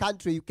in this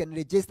country, you can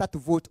register to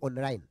vote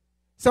online.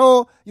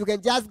 So you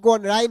can just go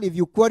online if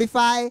you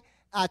qualify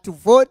to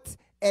vote,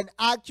 and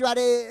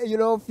actually,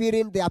 fill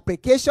in the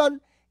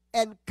application.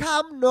 And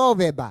come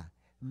November,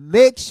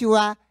 make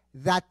sure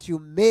that you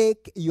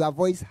make your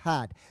voice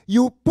heard.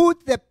 You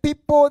put the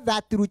people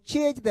that will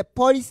change the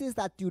policies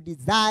that you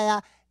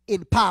desire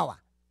in power.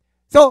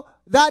 So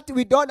that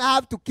we don't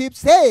have to keep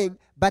saying,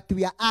 but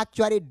we are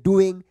actually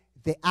doing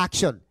the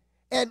action.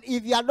 And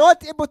if you are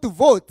not able to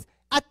vote,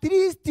 At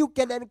least you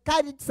can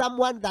encourage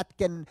someone that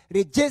can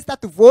register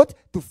to vote,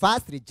 to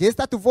first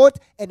register to vote,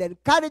 and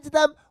encourage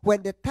them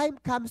when the time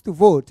comes to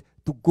vote,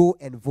 to go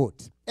and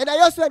vote. And I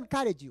also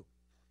encourage you,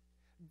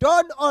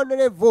 don't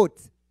only vote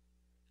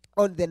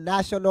on the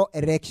national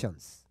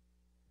elections.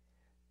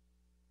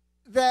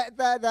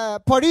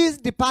 The police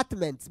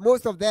departments,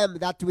 most of them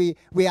that we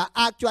are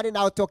actually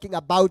now talking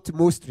about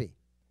mostly,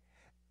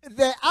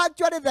 the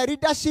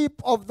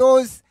leadership of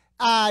those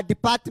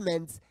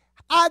departments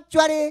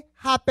actually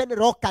happen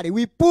locally.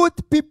 We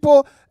put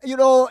people,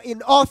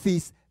 in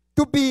office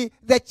to be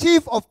the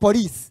chief of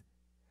police.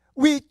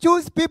 We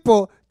choose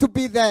people to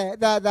be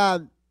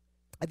the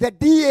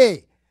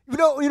DA,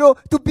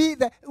 to be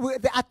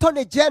the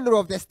attorney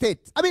general of the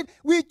state. I mean,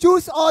 we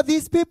choose all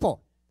these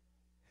people.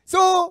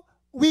 So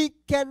we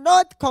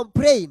cannot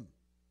complain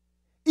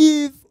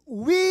if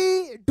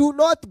we do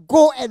not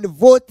go and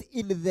vote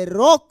in the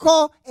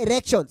local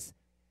elections.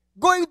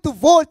 Going to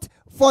vote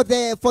for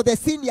the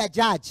senior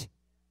judge.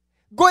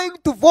 Going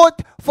to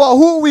vote for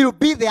who will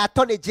be the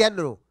attorney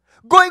general.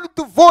 Going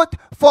to vote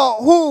for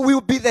who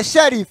will be the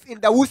sheriff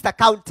in the Worcester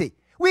County.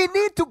 We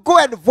need to go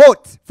and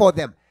vote for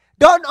them.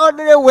 Don't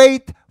only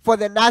wait for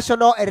the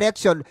national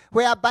election,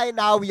 whereby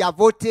now we are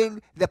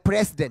voting the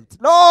president.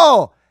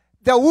 No!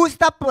 The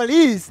Worcester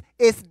police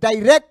is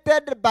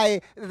directed by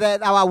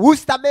our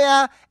Worcester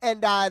mayor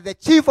and the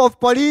chief of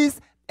police.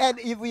 And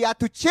if we are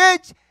to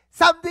change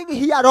something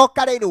here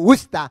locally in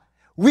Worcester,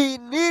 we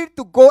need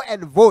to go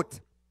and vote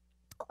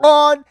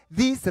on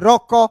these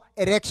local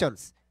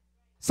elections.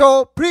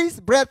 So please,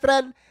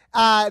 brethren,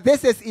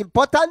 this is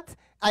important.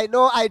 I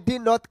know I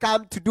did not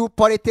come to do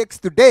politics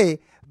today,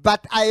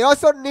 but I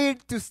also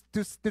need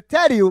to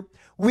tell you,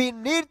 we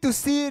need to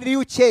see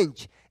real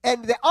change.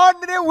 And the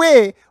only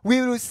way we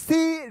will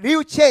see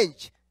real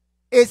change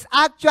is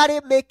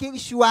actually making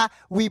sure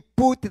we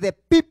put the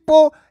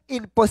people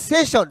in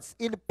positions,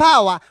 in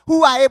power,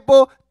 who are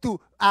able to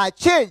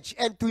change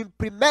and to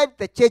implement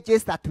the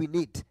changes that we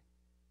need.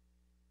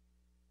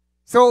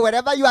 So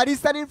wherever you are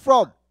listening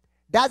from,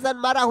 doesn't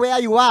matter where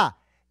you are.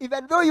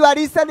 Even though you are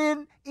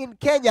listening in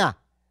Kenya,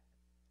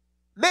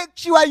 make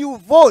sure you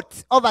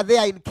vote over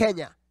there in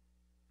Kenya.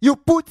 You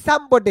put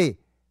somebody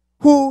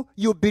who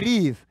you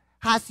believe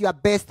has your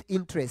best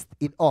interest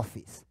in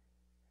office.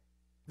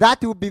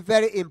 That will be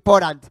very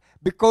important,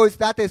 because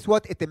that is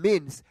what it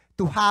means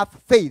to have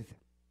faith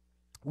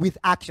with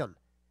action.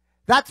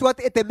 That's what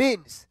it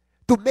means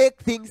to make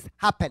things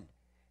happen.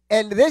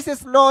 And this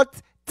is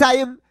not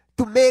time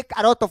to make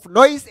a lot of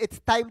noise. It's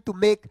time to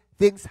make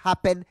things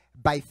happen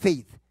by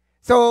faith.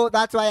 So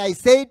that's why I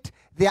said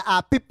there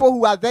are people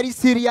who are very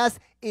serious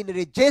in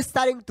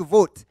registering to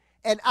vote,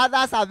 and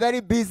others are very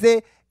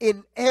busy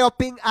in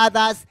helping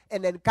others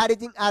and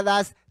encouraging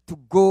others to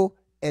go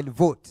and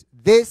vote.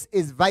 This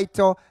is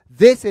vital.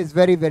 This is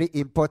very, very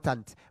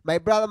important. My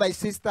brother, my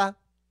sister,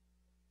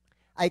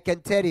 I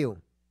can tell you,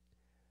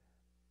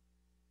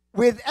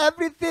 with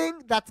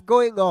everything that's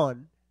going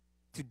on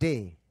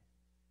today,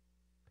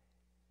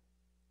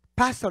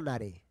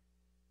 personally,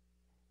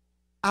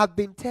 I've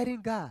been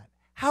telling God,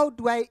 how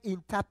do I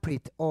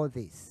interpret all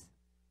this?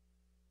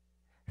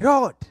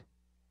 Lord,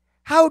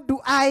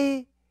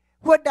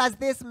 what does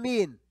this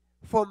mean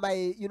for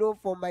my,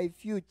 for my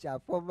future,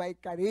 for my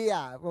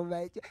career,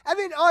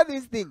 all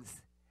these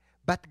things.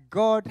 But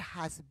God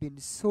has been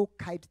so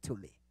kind to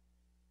me.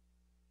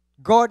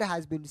 God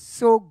has been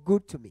so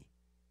good to me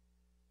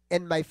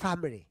and my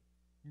family.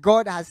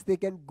 God has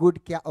taken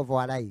good care of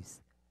our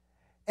lives.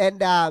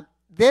 And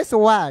these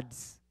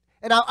words,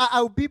 and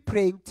I'll be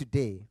praying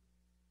today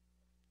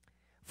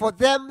for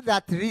them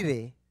that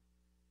really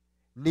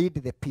need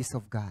the peace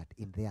of God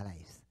in their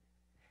lives.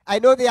 I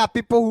know there are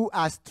people who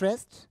are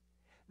stressed,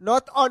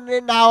 not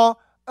only now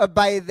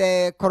by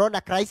the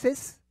corona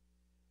crisis,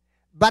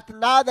 but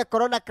now the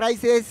corona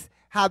crisis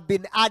have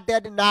been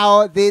added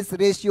now, this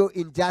racial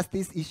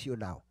injustice issue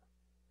now.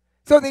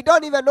 So they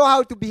don't even know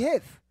how to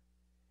behave.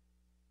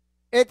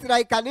 It's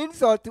like an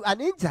insult to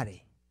an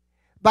injury.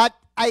 But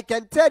I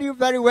can tell you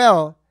very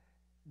well,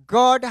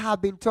 God has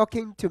been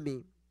talking to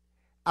me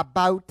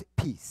about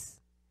peace.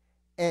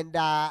 And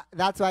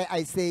that's why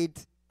I said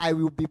I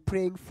will be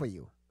praying for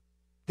you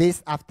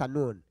this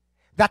afternoon,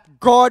 that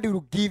God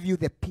will give you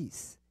the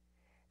peace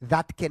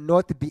that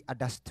cannot be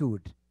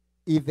understood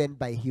even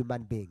by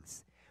human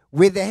beings.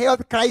 With the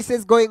health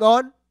crisis going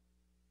on,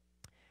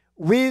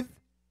 with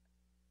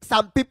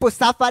some people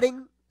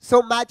suffering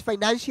so much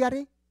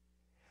financially,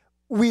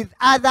 with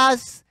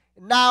others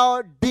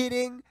now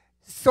dealing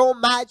so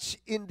much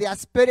in their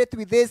spirit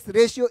with this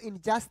racial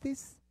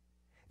injustice,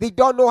 they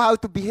don't know how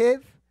to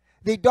behave.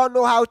 They don't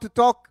know how to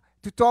talk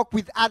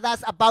with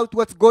others about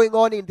what's going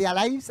on in their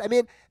lives.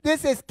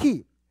 This is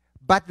key.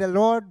 But the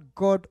Lord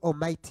God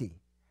Almighty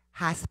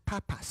has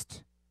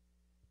purposed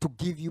to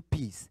give you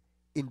peace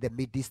in the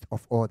midst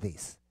of all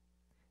this.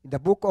 In the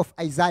book of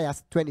Isaiah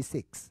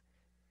 26.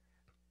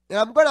 And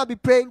I'm going to be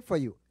praying for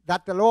you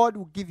that the Lord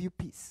will give you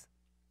peace.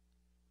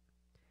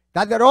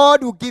 That the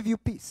Lord will give you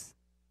peace.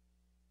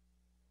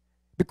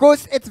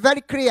 Because it's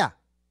very clear.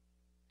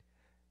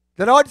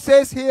 The Lord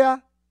says here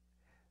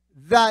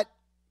that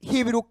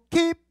he will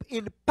keep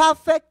in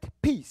perfect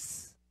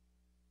peace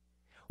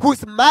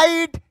whose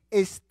mind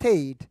is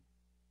stayed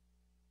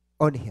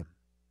on him.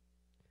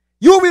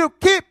 You will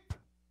keep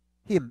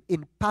him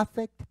in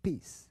perfect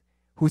peace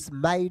whose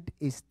mind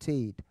is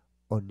stayed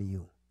on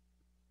you.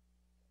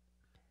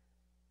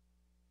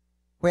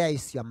 Where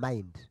is your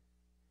mind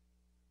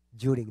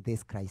during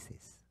this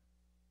crisis?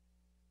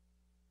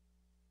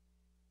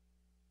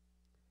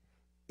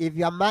 If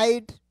your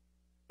mind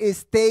is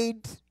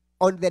stayed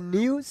on the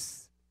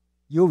news,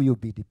 you will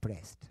be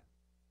depressed.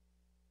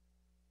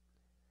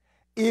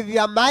 If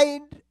your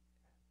mind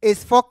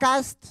is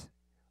focused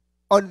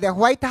on the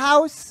White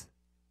House,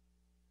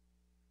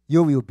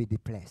 you will be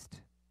depressed.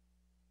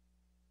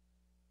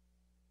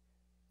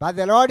 But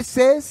the Lord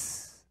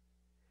says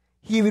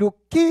he will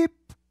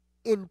keep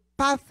in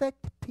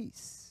perfect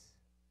peace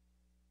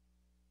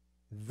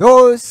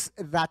those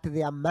that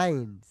their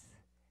minds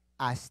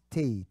are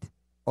stayed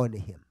on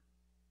him.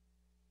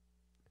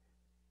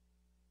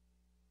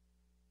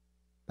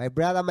 My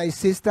brother, my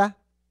sister,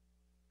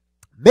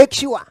 make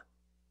sure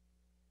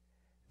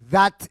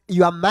that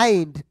your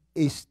mind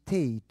is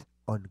stayed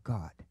on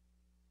God,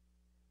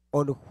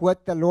 on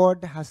what the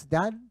Lord has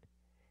done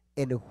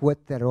and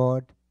what the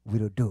Lord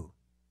will do.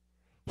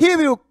 He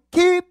will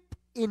keep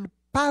in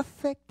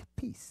perfect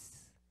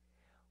peace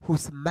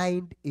whose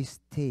mind is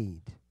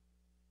stayed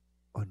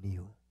on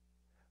you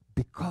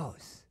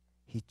because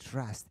he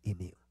trusts in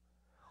you.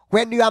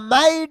 When your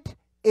mind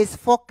is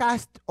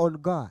focused on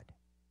God,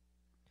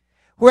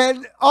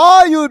 when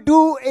all you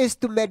do is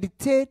to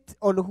meditate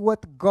on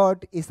what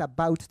God is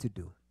about to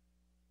do,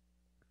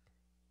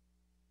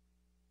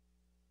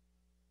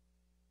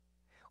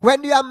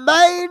 when your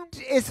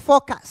mind is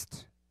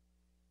focused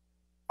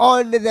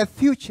on the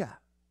future,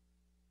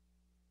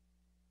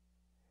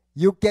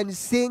 you can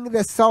sing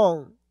the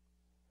song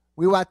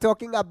we were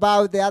talking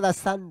about the other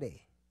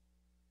Sunday,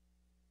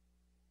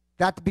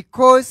 that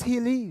because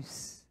he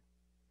lives,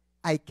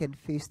 I can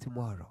face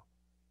tomorrow.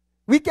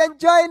 We can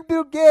join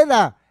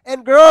together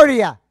and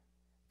Gloria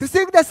to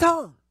sing the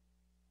song.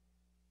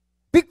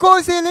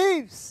 Because he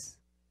lives,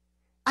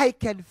 I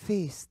can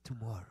face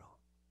tomorrow.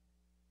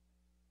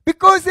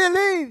 Because he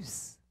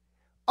lives,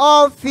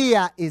 all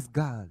fear is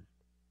gone.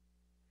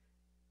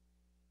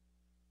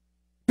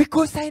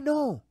 Because I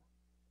know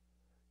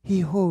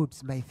he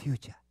holds my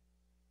future.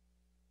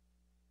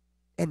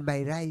 And my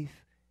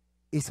life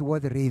is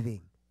worth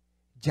living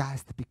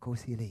just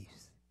because he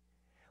lives.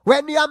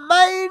 When your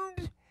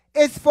mind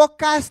is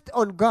focused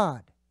on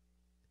God,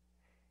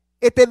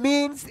 it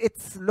means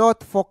it's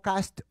not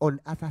focused on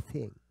other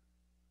things.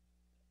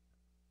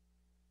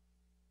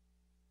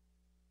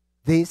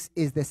 This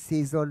is the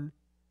season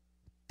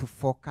to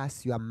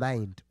focus your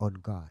mind on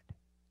God.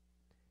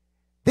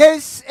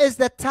 This is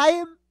the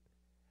time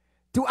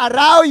to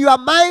allow your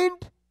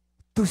mind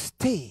to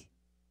stay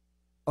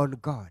on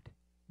God.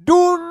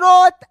 Do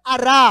not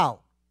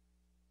allow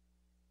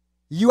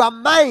your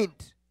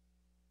mind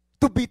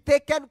to be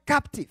taken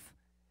captive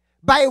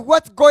by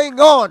what's going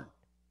on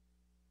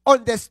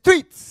the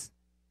streets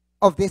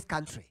of this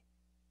country.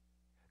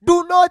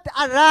 Do not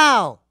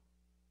allow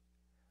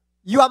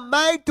your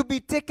mind to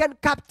be taken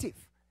captive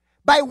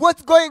by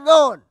what's going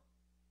on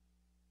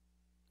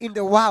in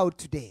the world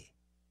today.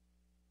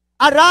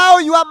 Allow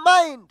your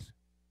mind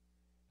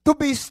to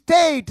be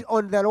stayed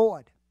on the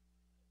Lord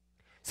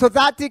so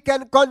that he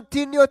can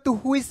continue to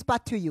whisper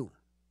to you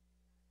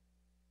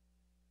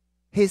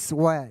his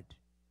word.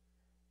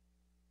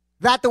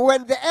 That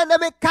when the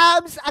enemy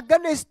comes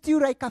against you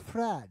like a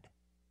flood,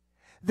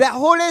 the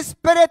Holy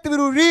Spirit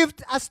will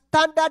lift a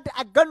standard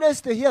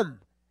against him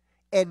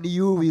and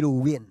you will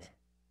win.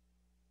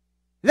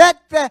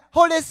 Let the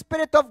Holy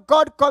Spirit of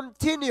God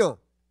continue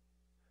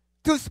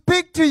to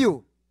speak to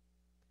you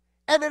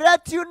and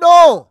let you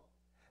know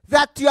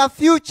that your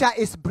future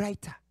is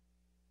brighter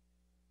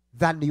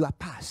than your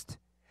past.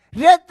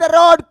 Let the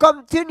Lord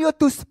continue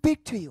to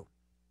speak to you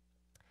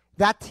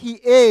that he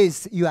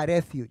is your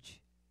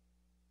refuge.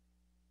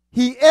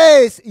 He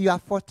is your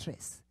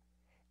fortress,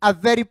 a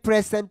very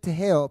present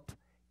help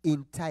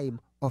in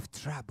time of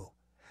trouble.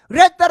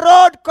 Let the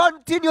Lord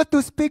continue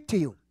to speak to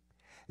you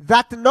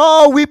that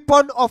no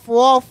weapon of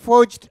war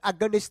forged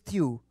against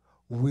you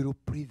will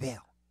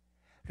prevail.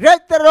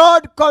 Let the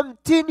Lord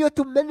continue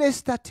to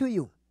minister to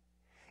you.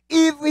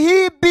 If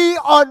he be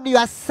on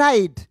your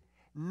side,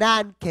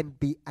 none can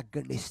be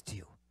against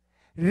you.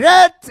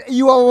 Let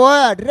your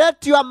word,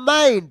 let your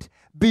mind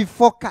be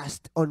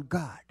focused on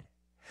God.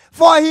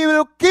 For he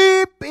will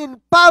keep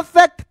in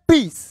perfect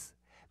peace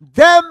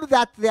them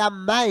that their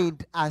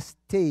mind are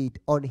stayed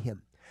on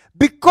him,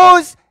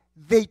 because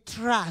they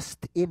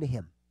trust in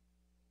him.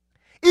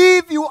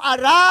 If you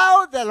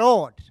allow the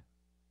Lord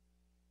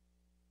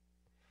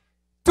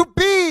to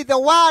be the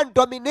one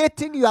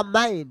dominating your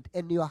mind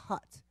and your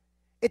heart,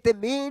 it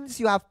means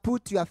you have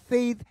put your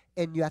faith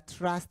and your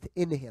trust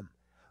in him.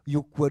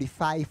 You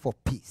qualify for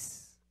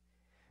peace.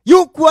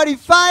 You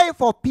qualify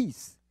for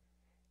peace.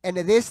 And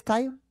this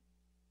time,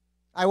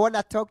 I want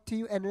to talk to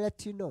you and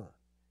let you know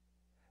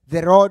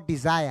The Lord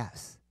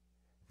desires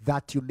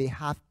that you may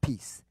have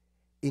peace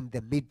in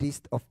the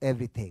midst of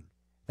everything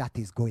that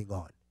is going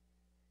on.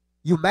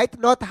 You might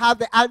not have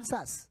the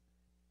answers.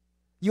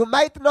 You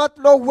might not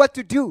know what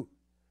to do.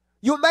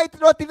 You might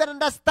not even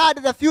understand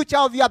the future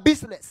of your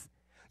business.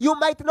 You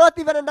might not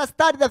even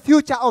understand the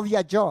future of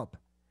your job.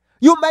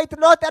 You might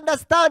not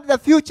understand the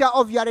future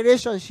of your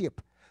relationship.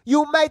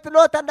 You might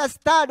not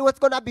understand what's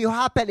going to be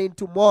happening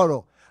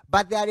tomorrow.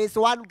 But there is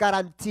one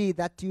guarantee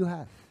that you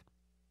have.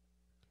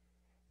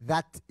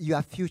 That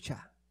your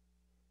future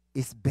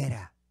is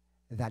better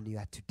than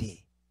your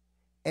today.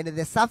 And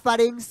the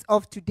sufferings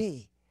of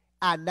today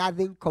are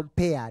nothing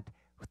compared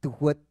to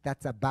what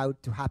that's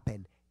about to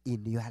happen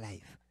in your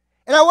life.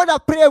 And I want to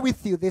pray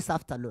with you this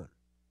afternoon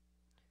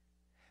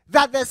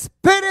that the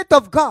Spirit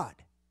of God,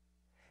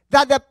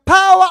 that the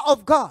power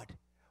of God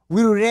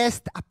will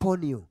rest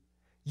upon you.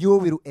 You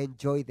will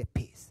enjoy the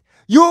peace.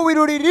 You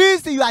will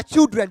release your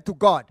children to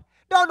God.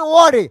 Don't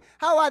worry.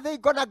 How are they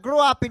going to grow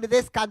up in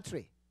this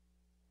country?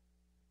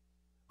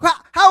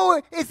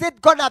 How is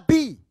it going to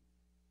be?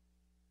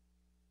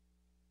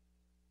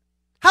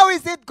 How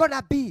is it going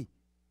to be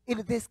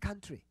in this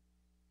country?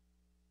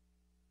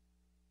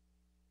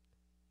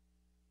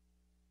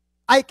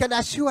 I can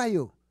assure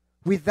you,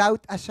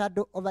 without a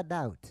shadow of a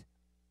doubt,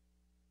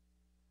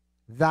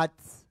 that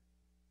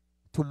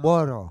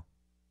tomorrow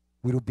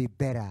will be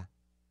better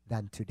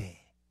than today.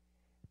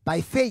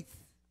 By faith,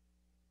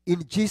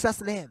 in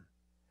Jesus' name,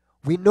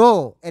 we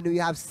know and we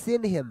have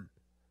seen him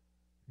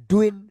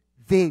doing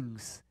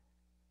things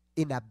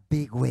in a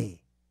big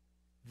way.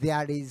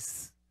 There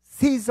is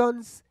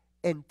seasons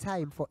and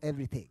time for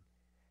everything.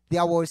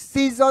 There was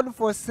season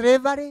for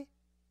slavery,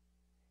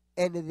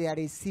 and there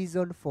is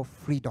season for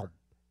freedom.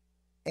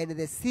 And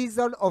the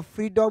season of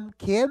freedom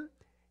came,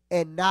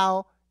 and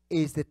now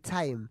is the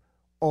time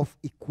of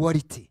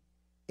equality.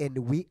 And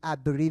we are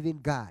believing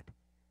God,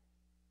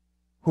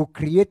 who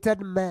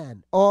created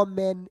man, all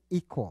men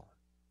equal,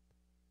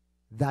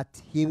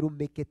 that he will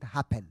make it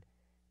happen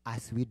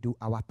as we do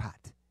our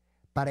part.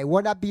 But I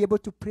want to be able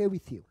to pray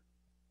with you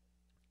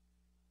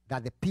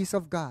that the peace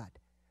of God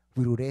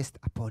will rest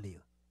upon you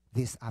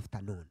this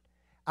afternoon.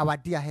 Our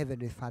dear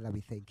Heavenly Father,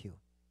 we thank you.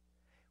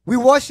 We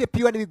worship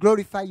you and we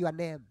glorify your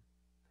name.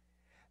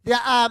 There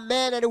are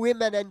men and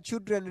women and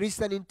children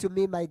listening to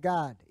me, my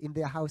God, in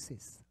their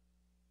houses.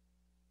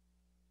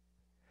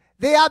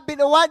 They have been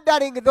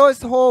wondering those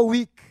whole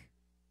week.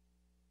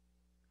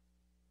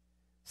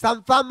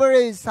 Some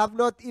families have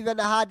not even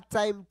had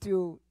time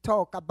to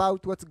talk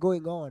about what's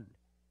going on.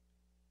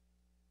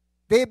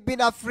 They've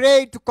been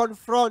afraid to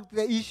confront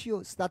the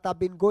issues that have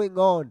been going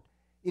on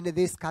in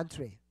this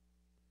country.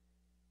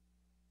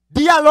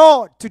 Dear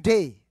Lord,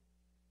 today,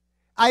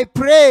 I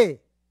pray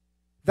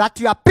that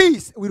your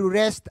peace will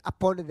rest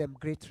upon them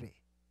greatly.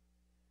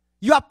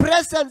 Your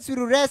presence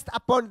will rest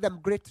upon them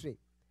greatly.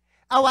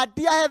 Our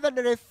dear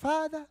Heavenly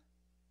Father,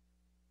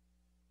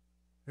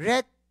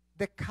 let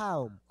the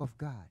calm of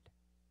God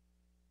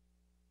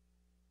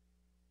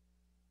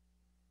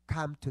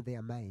come to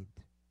their mind,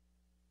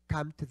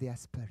 come to their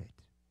spirit.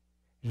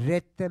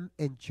 Let them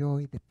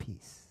enjoy the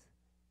peace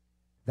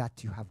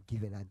that you have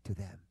given unto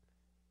them.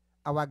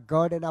 Our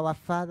God and our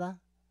Father,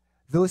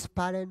 those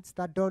parents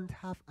that don't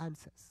have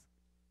answers.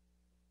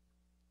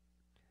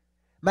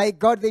 My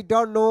God, they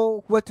don't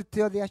know what to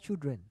tell their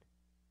children.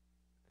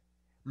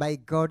 My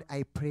God,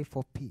 I pray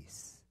for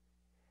peace,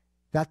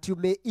 that you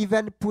may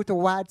even put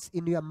words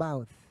in your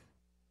mouth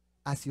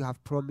as you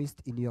have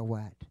promised in your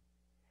word.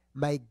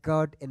 My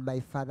God and my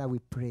Father, we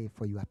pray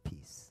for your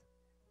peace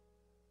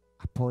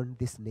upon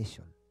this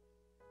nation.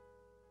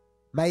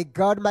 My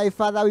God, my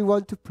Father, we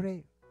want to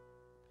pray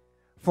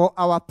for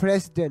our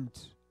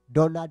President,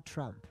 Donald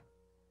Trump,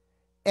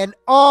 and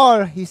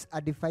all his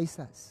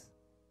advisors.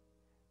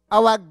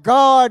 Our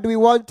God, we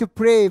want to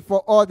pray for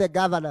all the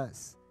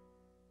governors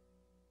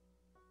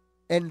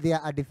and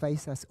their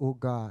advisors, oh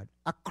God,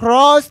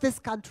 across this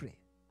country.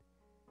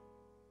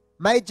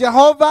 My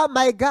Jehovah,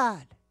 my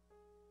God,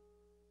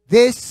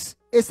 this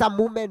is a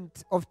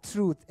moment of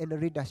truth and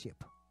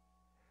leadership.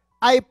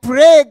 I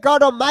pray,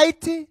 God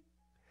Almighty,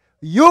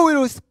 you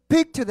will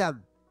speak to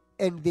them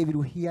and they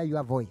will hear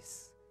your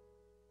voice.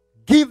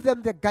 Give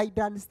them the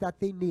guidance that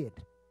they need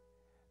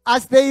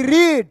as they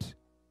lead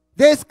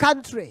this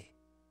country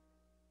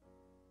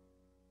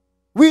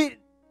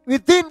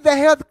within the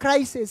health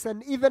crisis,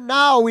 and even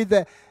now with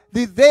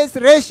this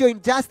racial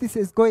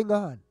injustices going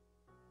on.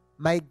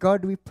 My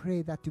God, we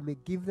pray that you may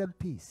give them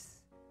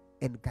peace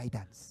and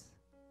guidance.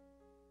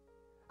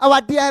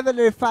 Our dear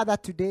Heavenly Father,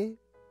 today,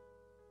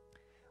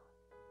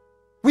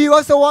 we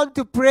also want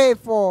to pray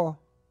for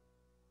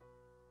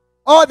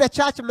all the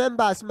church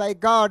members, my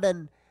God,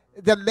 and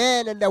the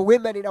men and the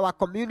women in our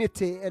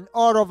community and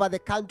all over the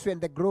country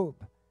and the globe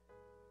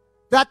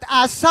that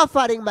are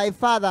suffering, my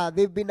Father.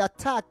 They've been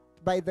attacked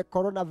by the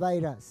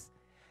coronavirus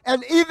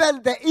and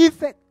even the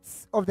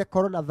effects of the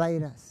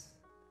coronavirus.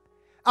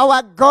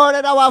 Our God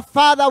and our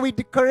Father, we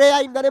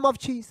declare in the name of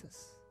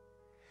Jesus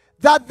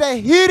that the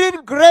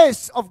healing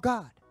grace of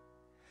God,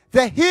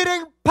 the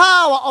healing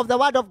power of the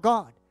word of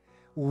God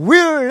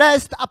will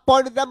rest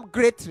upon them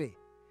greatly.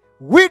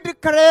 We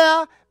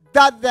declare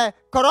that the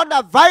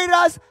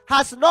coronavirus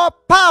has no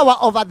power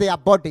over their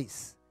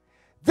bodies.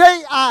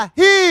 They are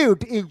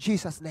healed in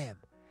Jesus' name.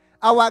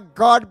 Our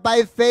God,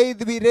 by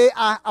faith, we lay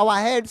our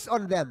hands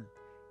on them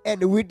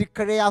and we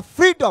declare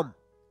freedom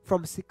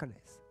from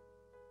sickness,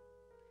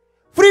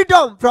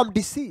 freedom from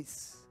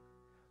disease,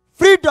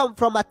 freedom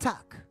from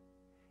attack.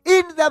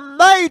 In the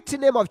mighty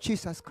name of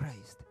Jesus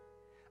Christ,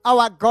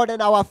 our God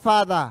and our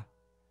Father,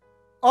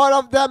 all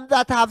of them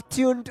that have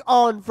tuned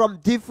on from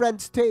different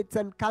states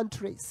and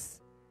countries,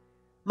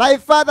 my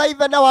Father,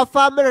 even our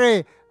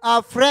family,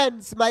 our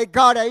friends, my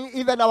God, and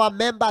even our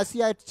members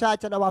here at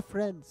church and our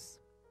friends,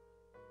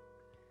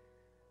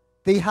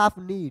 they have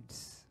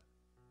needs.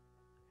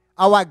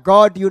 Our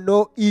God, you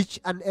know each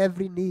and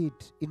every need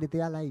in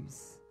their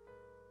lives.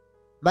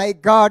 My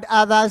God,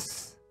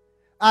 others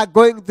are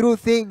going through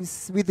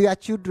things with their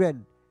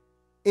children,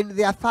 in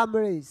their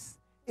families,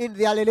 in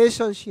their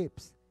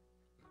relationships,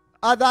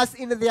 others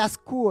in their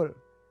school.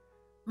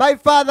 My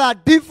Father,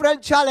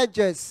 different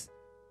challenges,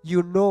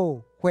 you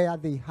know where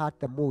they hurt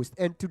the most.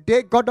 And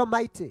today, God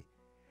Almighty,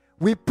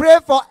 we pray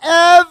for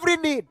every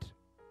need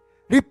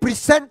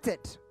represented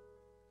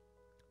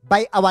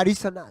by our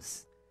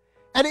listeners.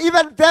 And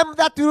even them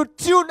that will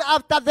tune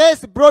after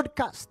this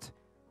broadcast,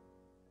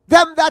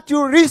 them that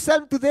will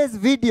listen to this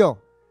video.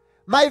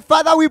 My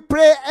Father, we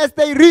pray as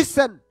they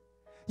listen,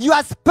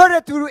 your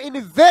Spirit will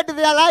invade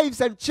their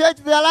lives and change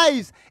their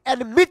lives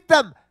and meet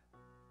them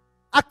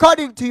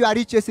according to your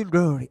riches in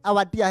glory.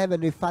 Our dear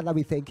Heavenly Father,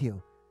 we thank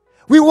you.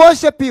 We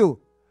worship you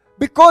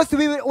because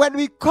when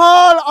we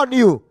call on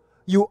you,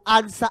 you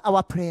answer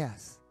our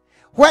prayers.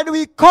 When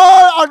we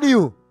call on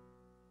you,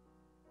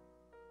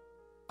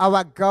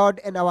 our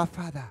God and our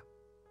Father,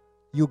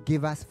 you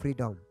give us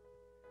freedom.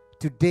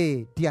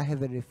 Today, dear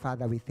Heavenly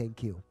Father, we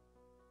thank you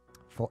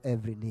for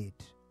every need.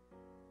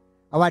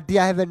 Our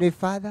dear Heavenly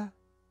Father,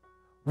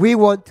 we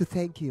want to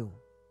thank you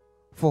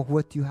for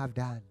what you have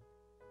done.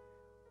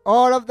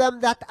 All of them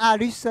that are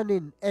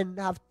listening and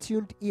have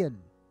tuned in,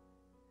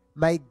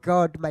 my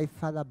God, my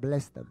Father,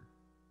 bless them.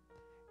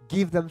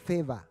 Give them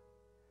favor.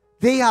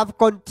 They have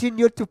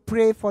continued to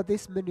pray for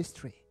this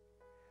ministry.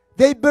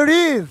 They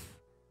believe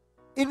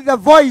in the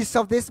voice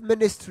of this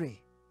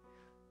ministry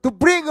to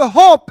bring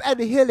hope and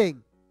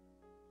healing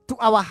to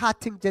our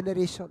hurting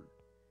generation.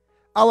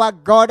 Our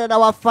God and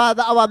our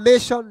Father, our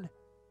mission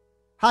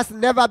has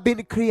never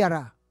been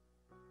clearer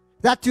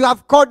that you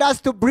have called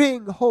us to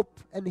bring hope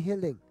and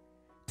healing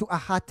to a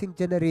hurting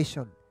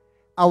generation.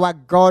 Our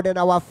God and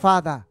our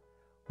Father,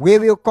 we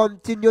will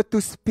continue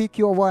to speak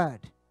your word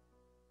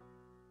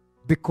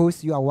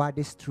because your word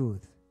is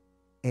truth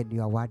and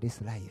your word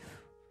is life.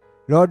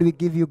 Lord, we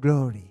give you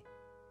glory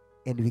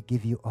and we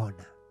give you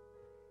honor.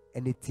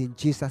 And it's in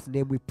Jesus'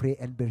 name we pray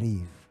and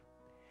believe.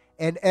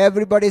 And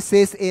everybody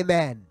says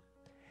amen.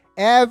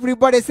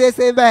 Everybody says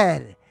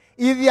amen.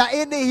 If you are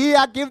in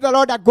here, give the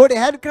Lord a good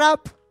hand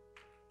clap.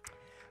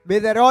 May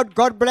the Lord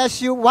God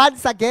bless you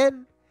once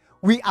again.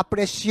 We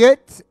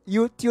appreciate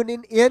you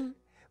tuning in.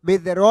 May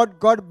the Lord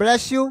God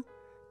bless you.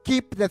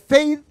 Keep the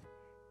faith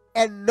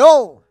and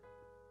know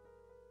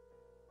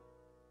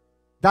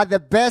that the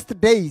best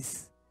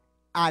days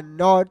are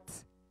not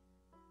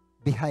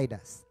behind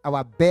us.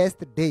 Our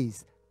best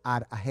days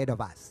are ahead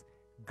of us.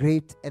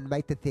 Great and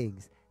mighty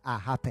things are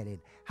happening.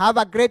 Have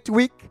a great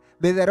week.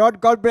 May the Lord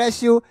God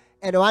bless you.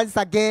 And once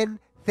again,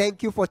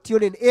 thank you for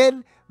tuning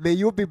in. May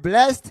you be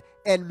blessed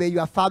and may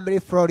your family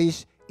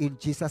flourish in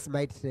Jesus'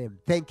 mighty name.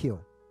 Thank you.